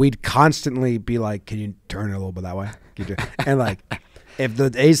stuff, we'd constantly be like, can you turn it a little bit that way? And like, if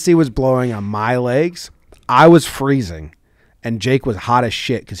the AC was blowing on my legs, I was freezing. And Jake was hot as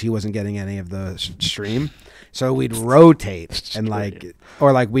shit because he wasn't getting any of the stream. So we'd rotate and like,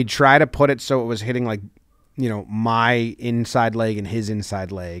 or like we'd try to put it so it was hitting like, you know, my inside leg and his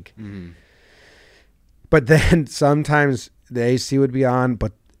inside leg. Mm-hmm. But then sometimes the AC would be on,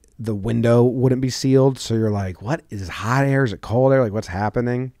 but the window wouldn't be sealed. So you're like, what is hot air? Is it cold air? Like what's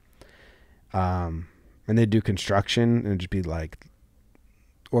happening? And they'd do construction and it'd just be like,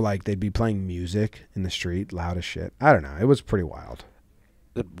 or like they'd be playing music in the street, loud as shit. I don't know. It was pretty wild.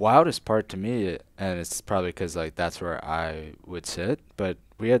 The wildest part to me, and it's probably because like that's where I would sit, but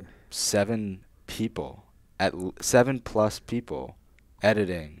we had 7 people, 7+ people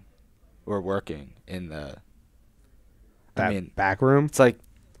editing or working in the back room. It's like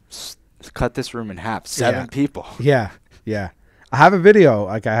cut this room in half. 7 people. Yeah. I have a video.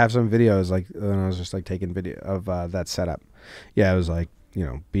 Like I have some videos. Like when I was just like taking video of that setup. Yeah, it was like, you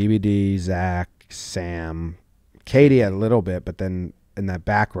know, BBD, Zach, Sam, Katie had a little bit, but then in that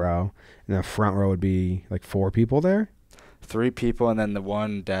back row, in the front row would be like 4 people there. 3 people, and then the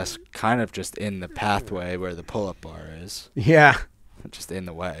one desk kind of just in the pathway where the pull-up bar is. Yeah. Just in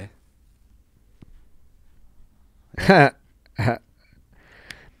the way. The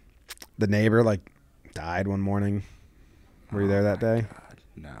neighbor like died one morning. Were you there that day? God,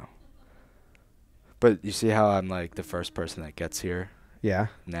 no. But you see how I'm like the first person that gets here? Yeah.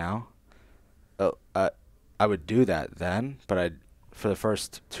 Now? Oh, I would do that then, but for the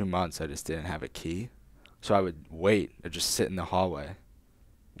first 2 months I just didn't have a key. So I would wait or just sit in the hallway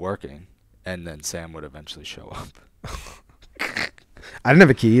working, and then Sam would eventually show up. I didn't have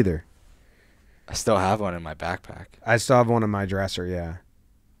a key either. I still have one in my backpack. I still have one in my dresser, yeah.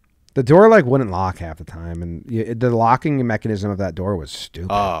 The door like wouldn't lock half the time, and the locking mechanism of that door was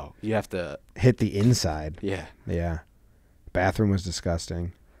stupid. Oh, you have to hit the inside. Yeah. Yeah. Bathroom was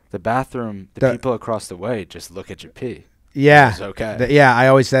disgusting. The bathroom, the people across the way just look at you pee. Yeah. It's okay. I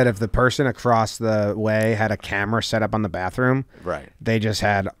always said if the person across the way had a camera set up on the bathroom, right, they just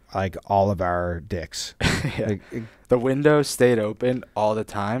had like all of our dicks. Yeah. Like, the window stayed open all the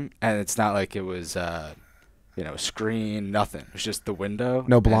time, and it's not like it was, screen, nothing. It was just the window.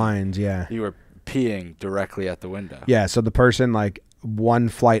 No blinds, yeah. You were peeing directly at the window. Yeah, so the person like one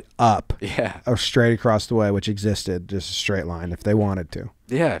flight up, yeah, or straight across the way, which existed, just a straight line if they wanted to.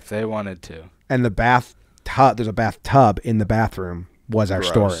 Yeah, if they wanted to. And the bathtub, there's a bathtub in the bathroom, was our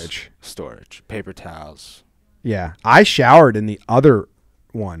storage, paper towels. Yeah, I showered in the other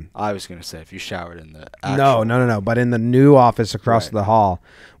one. I was gonna say if you showered in the no, but in the new office across the hall,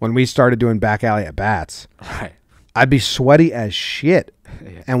 when we started doing back alley at bats, right, I'd be sweaty as shit,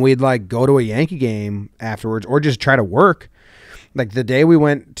 yeah. And we'd like go to a Yankee game afterwards, or just try to work. Like the day we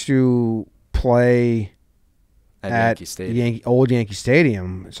went to play at Yankee Stadium. old Yankee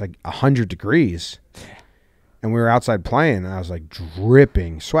Stadium, it's like 100 degrees. And we were outside playing, and I was like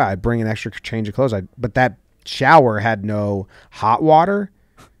dripping sweat. I'd bring an extra change of clothes. But that shower had no hot water.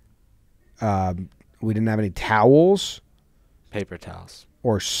 We didn't have any towels. Paper towels.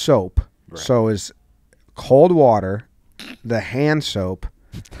 Or soap. Right. So it was cold water, the hand soap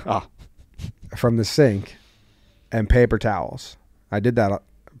from the sink, and paper towels. I did that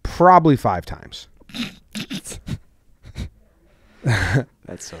probably 5 times.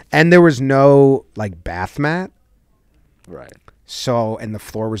 That's so funny. And there was no like bath mat. Right. So, and the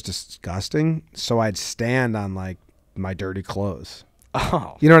floor was disgusting. So I'd stand on like my dirty clothes.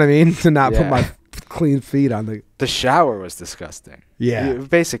 Oh. You know what I mean? To not put my clean feet on the... The shower was disgusting. Yeah. It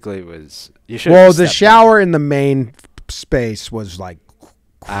basically was... You should. Well, the shower in the main space was like...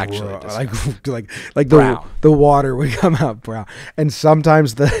 Actually like the water would come out brown. And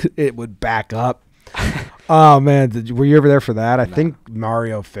sometimes it would back up. Oh, man. Were you ever there for that? I think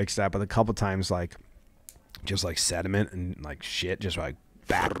Mario fixed that, but a couple times like... Just like sediment and like shit just like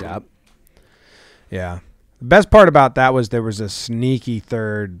backed up. Yeah. The best part about that was there was a sneaky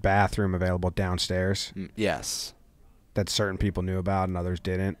third bathroom available downstairs. Yes. that certain people knew about and others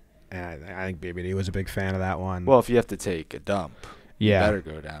didn't. And I think BBD was a big fan of that one. Well, if you have to take a dump, yeah, you better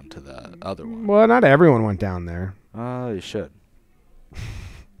go down to the other one. Well, not everyone went down there. You should.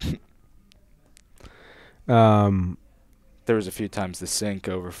 There was a few times the sink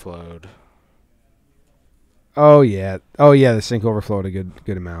overflowed. Oh yeah, the sink overflowed a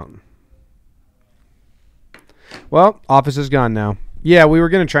good amount. Well, office is gone now. Yeah, we were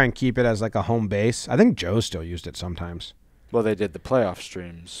gonna try and keep it as like a home base. I think Joe still used it sometimes. Well, they did the playoff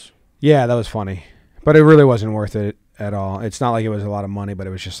streams. Yeah, that was funny, but it really wasn't worth it at all. It's not like it was a lot of money, but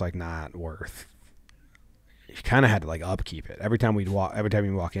it was just like not worth. You kind of had to like upkeep it every time you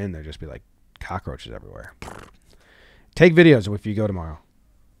walk in, there'd just be like cockroaches everywhere. Take videos if you go tomorrow.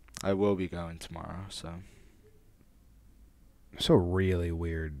 I will be going tomorrow, so. It's a really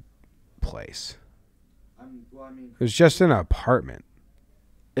weird place. It was just an apartment.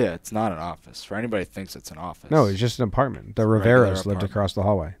 Yeah, it's not an office. For anybody who thinks it's an office. No, it's just an apartment. The Riveros lived across the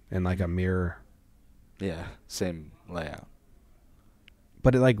hallway in like a mirror. Yeah, same layout.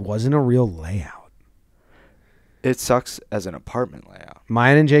 But it like wasn't a real layout. It sucks as an apartment layout.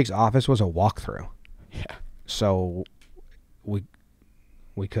 Mine and Jake's office was a walkthrough. Yeah. So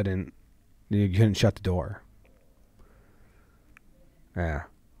we couldn't, you couldn't shut the door. Yeah.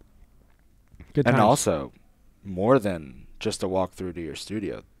 Good times. And also, more than just a walk through to your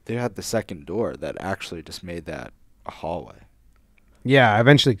studio, they had the second door that actually just made that a hallway. Yeah, I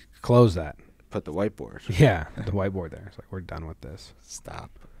eventually closed that. Put the whiteboard. Yeah, the whiteboard there. It's like, we're done with this.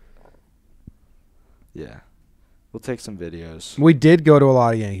 Stop. Yeah. We'll take some videos. We did go to a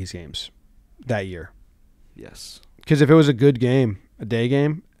lot of Yankees games that year. Yes. Because if it was a good game, a day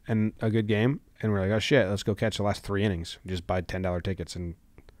game, and a good game, and we're like, oh shit, let's go catch the last 3 innings. Just buy $10 tickets and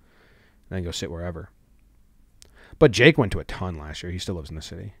then go sit wherever. But Jake went to a ton last year. He still lives in the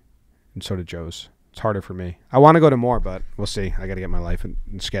city. And so did Joe's. It's harder for me. I want to go to more, but we'll see. I got to get my life and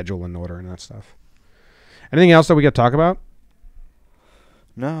schedule in order and that stuff. Anything else that we got to talk about?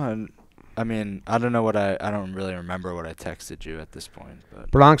 No, I mean, I don't know what I don't really remember what I texted you at this point.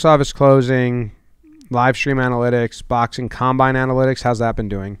 But Bronx office closing, live stream analytics, boxing combine analytics. How's that been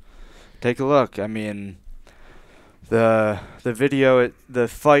doing? Take a look. I mean, the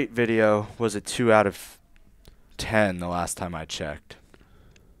fight video was a 2 out of 10 the last time I checked.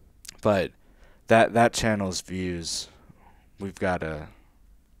 But that channel's views, we've got to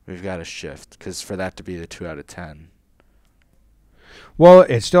shift, because for that to be the 2 out of 10. Well,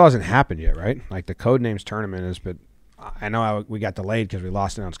 it still hasn't happened yet, right? Like the Codenames tournament is, but I know we got delayed because we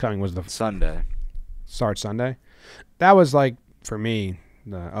lost it. It's coming. Was the Sunday? Start Sunday. That was like for me.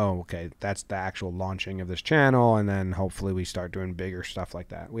 Okay, that's the actual launching of this channel, and then hopefully we start doing bigger stuff like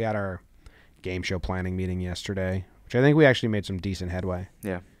that. We had our game show planning meeting yesterday, which I think we actually made some decent headway.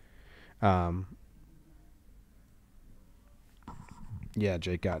 Yeah. Yeah,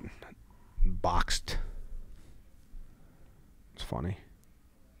 Jake got boxed. It's funny.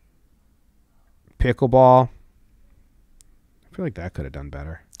 Pickleball. I feel like that could have done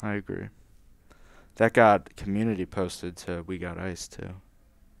better. I agree. That got community posted to We Got Ice, too.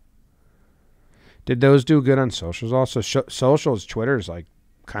 Did those do good on socials also? Socials, Twitter's like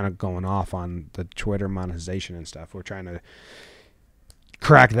kind of going off on the Twitter monetization and stuff. We're trying to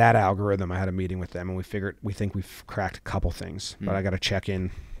crack that algorithm. I had a meeting with them, and we think we've cracked a couple things, but I got to check in.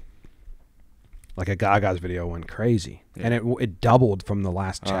 Like a Gaga's video went crazy, and it doubled from the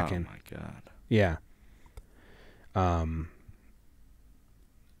last check-in. Oh my god! Yeah.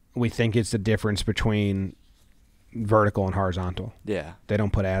 We think it's the difference between vertical and horizontal. Yeah. They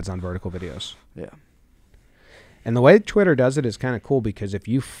don't put ads on vertical videos. Yeah. And the way Twitter does it is kind of cool, because if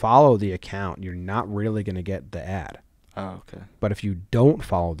you follow the account, you're not really going to get the ad. Oh, okay. But if you don't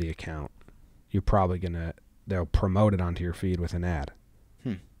follow the account, you're probably they'll promote it onto your feed with an ad.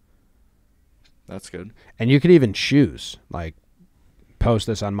 That's good. And you could even choose, like, post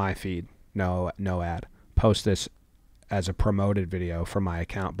this on my feed, no ad. Post this as a promoted video from my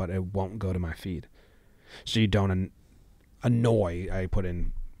account, but it won't go to my feed. So you don't annoy, I put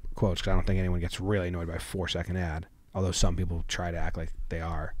in quotes because I don't think anyone gets really annoyed by a 4-second ad, although some people try to act like they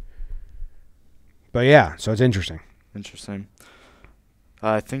are. But yeah, so it's interesting. Interesting.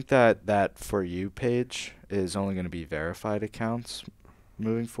 I think that For You page is only going to be verified accounts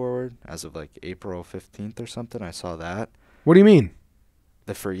moving forward as of like April 15th or something. I saw that. What do you mean?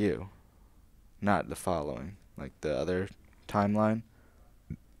 The For You, not the following, like the other timeline.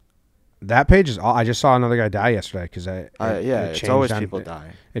 That page is all. I just saw another guy die yesterday because it's always people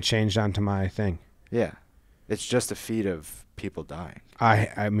dying. It changed onto my thing. Yeah, it's just a feed of people dying.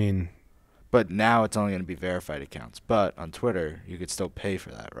 I mean, But now it's only going to be verified accounts. But on Twitter, you could still pay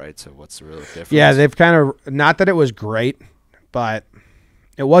for that, right? So what's the real difference? Yeah, they've kind of, not that it was great, but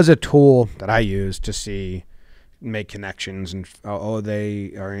it was a tool that I used to make connections, and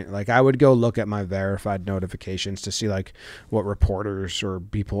they are like, I would go look at my verified notifications to see like what reporters or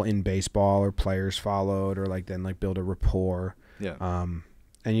people in baseball or players followed, or like then like build a rapport. Yeah.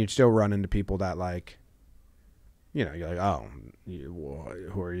 And you'd still run into people that like, you're like, oh,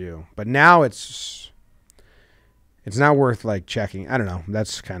 who are you? But now it's not worth like checking. I don't know.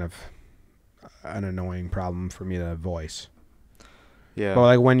 That's kind of an annoying problem for me to voice. Yeah. But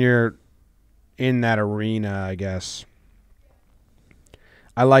like when you're in that arena, I guess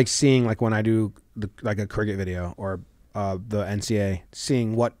I like seeing like when I do like a cricket video or the NCAA,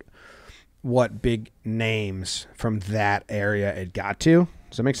 seeing what big names from that area it got to.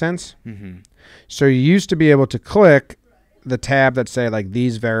 Does that make sense? Mm-hmm. So you used to be able to click the tab that say like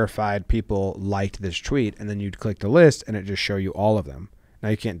these verified people liked this tweet, and then you'd click the list and it just show you all of them. Now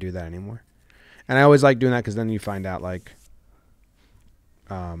you can't do that anymore. And I always like doing that because then you find out like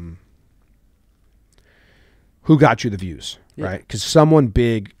who got you the views, right? Because someone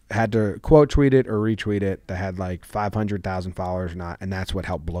big had to quote tweet it or retweet it that had like 500,000 followers or not, and that's what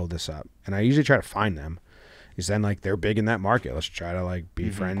helped blow this up. And I usually try to find them. Because then like they're big in that market. Let's try to like be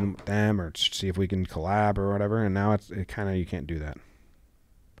friends with them or see if we can collab or whatever. And now it kind of, you can't do that.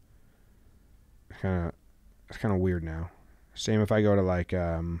 It's kind of weird now. Same if I go to like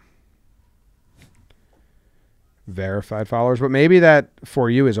verified followers, but maybe that for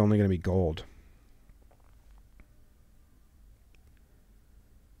you is only going to be gold.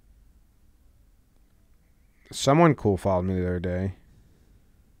 Someone cool followed me the other day.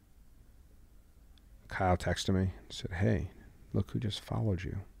 Kyle texted me and said, hey, look who just followed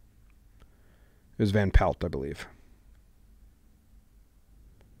you. It was Van Pelt, I believe.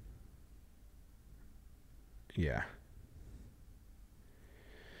 Yeah.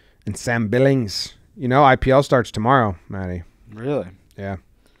 And Sam Billings. You know, IPL starts tomorrow, Maddie. Really? Yeah.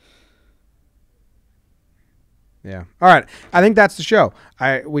 Yeah. All right. I think that's the show.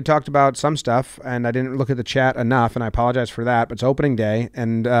 We talked about some stuff, and I didn't look at the chat enough, and I apologize for that. But it's opening day,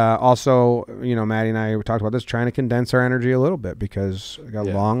 and also, Maddie and I talked about this, trying to condense our energy a little bit because we got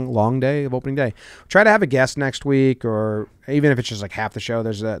a long day of opening day. Try to have a guest next week, or even if it's just like half the show,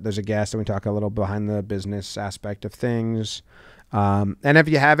 there's a guest, and we talk a little behind the business aspect of things. And if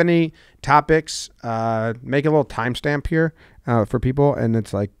you have any topics, make a little timestamp here for people, and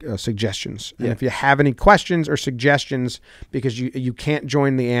it's like suggestions. And if you have any questions or suggestions, because you can't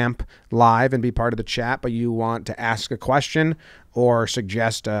join the AMP live and be part of the chat, but you want to ask a question or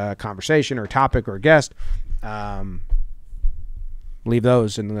suggest a conversation or topic or a guest, leave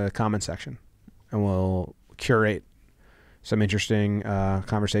those in the comment section, and we'll curate some interesting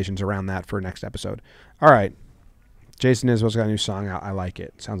conversations around that for next episode. All right. Jason Isbell's got a new song out. I like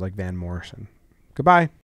it. Sounds like Van Morrison. Goodbye.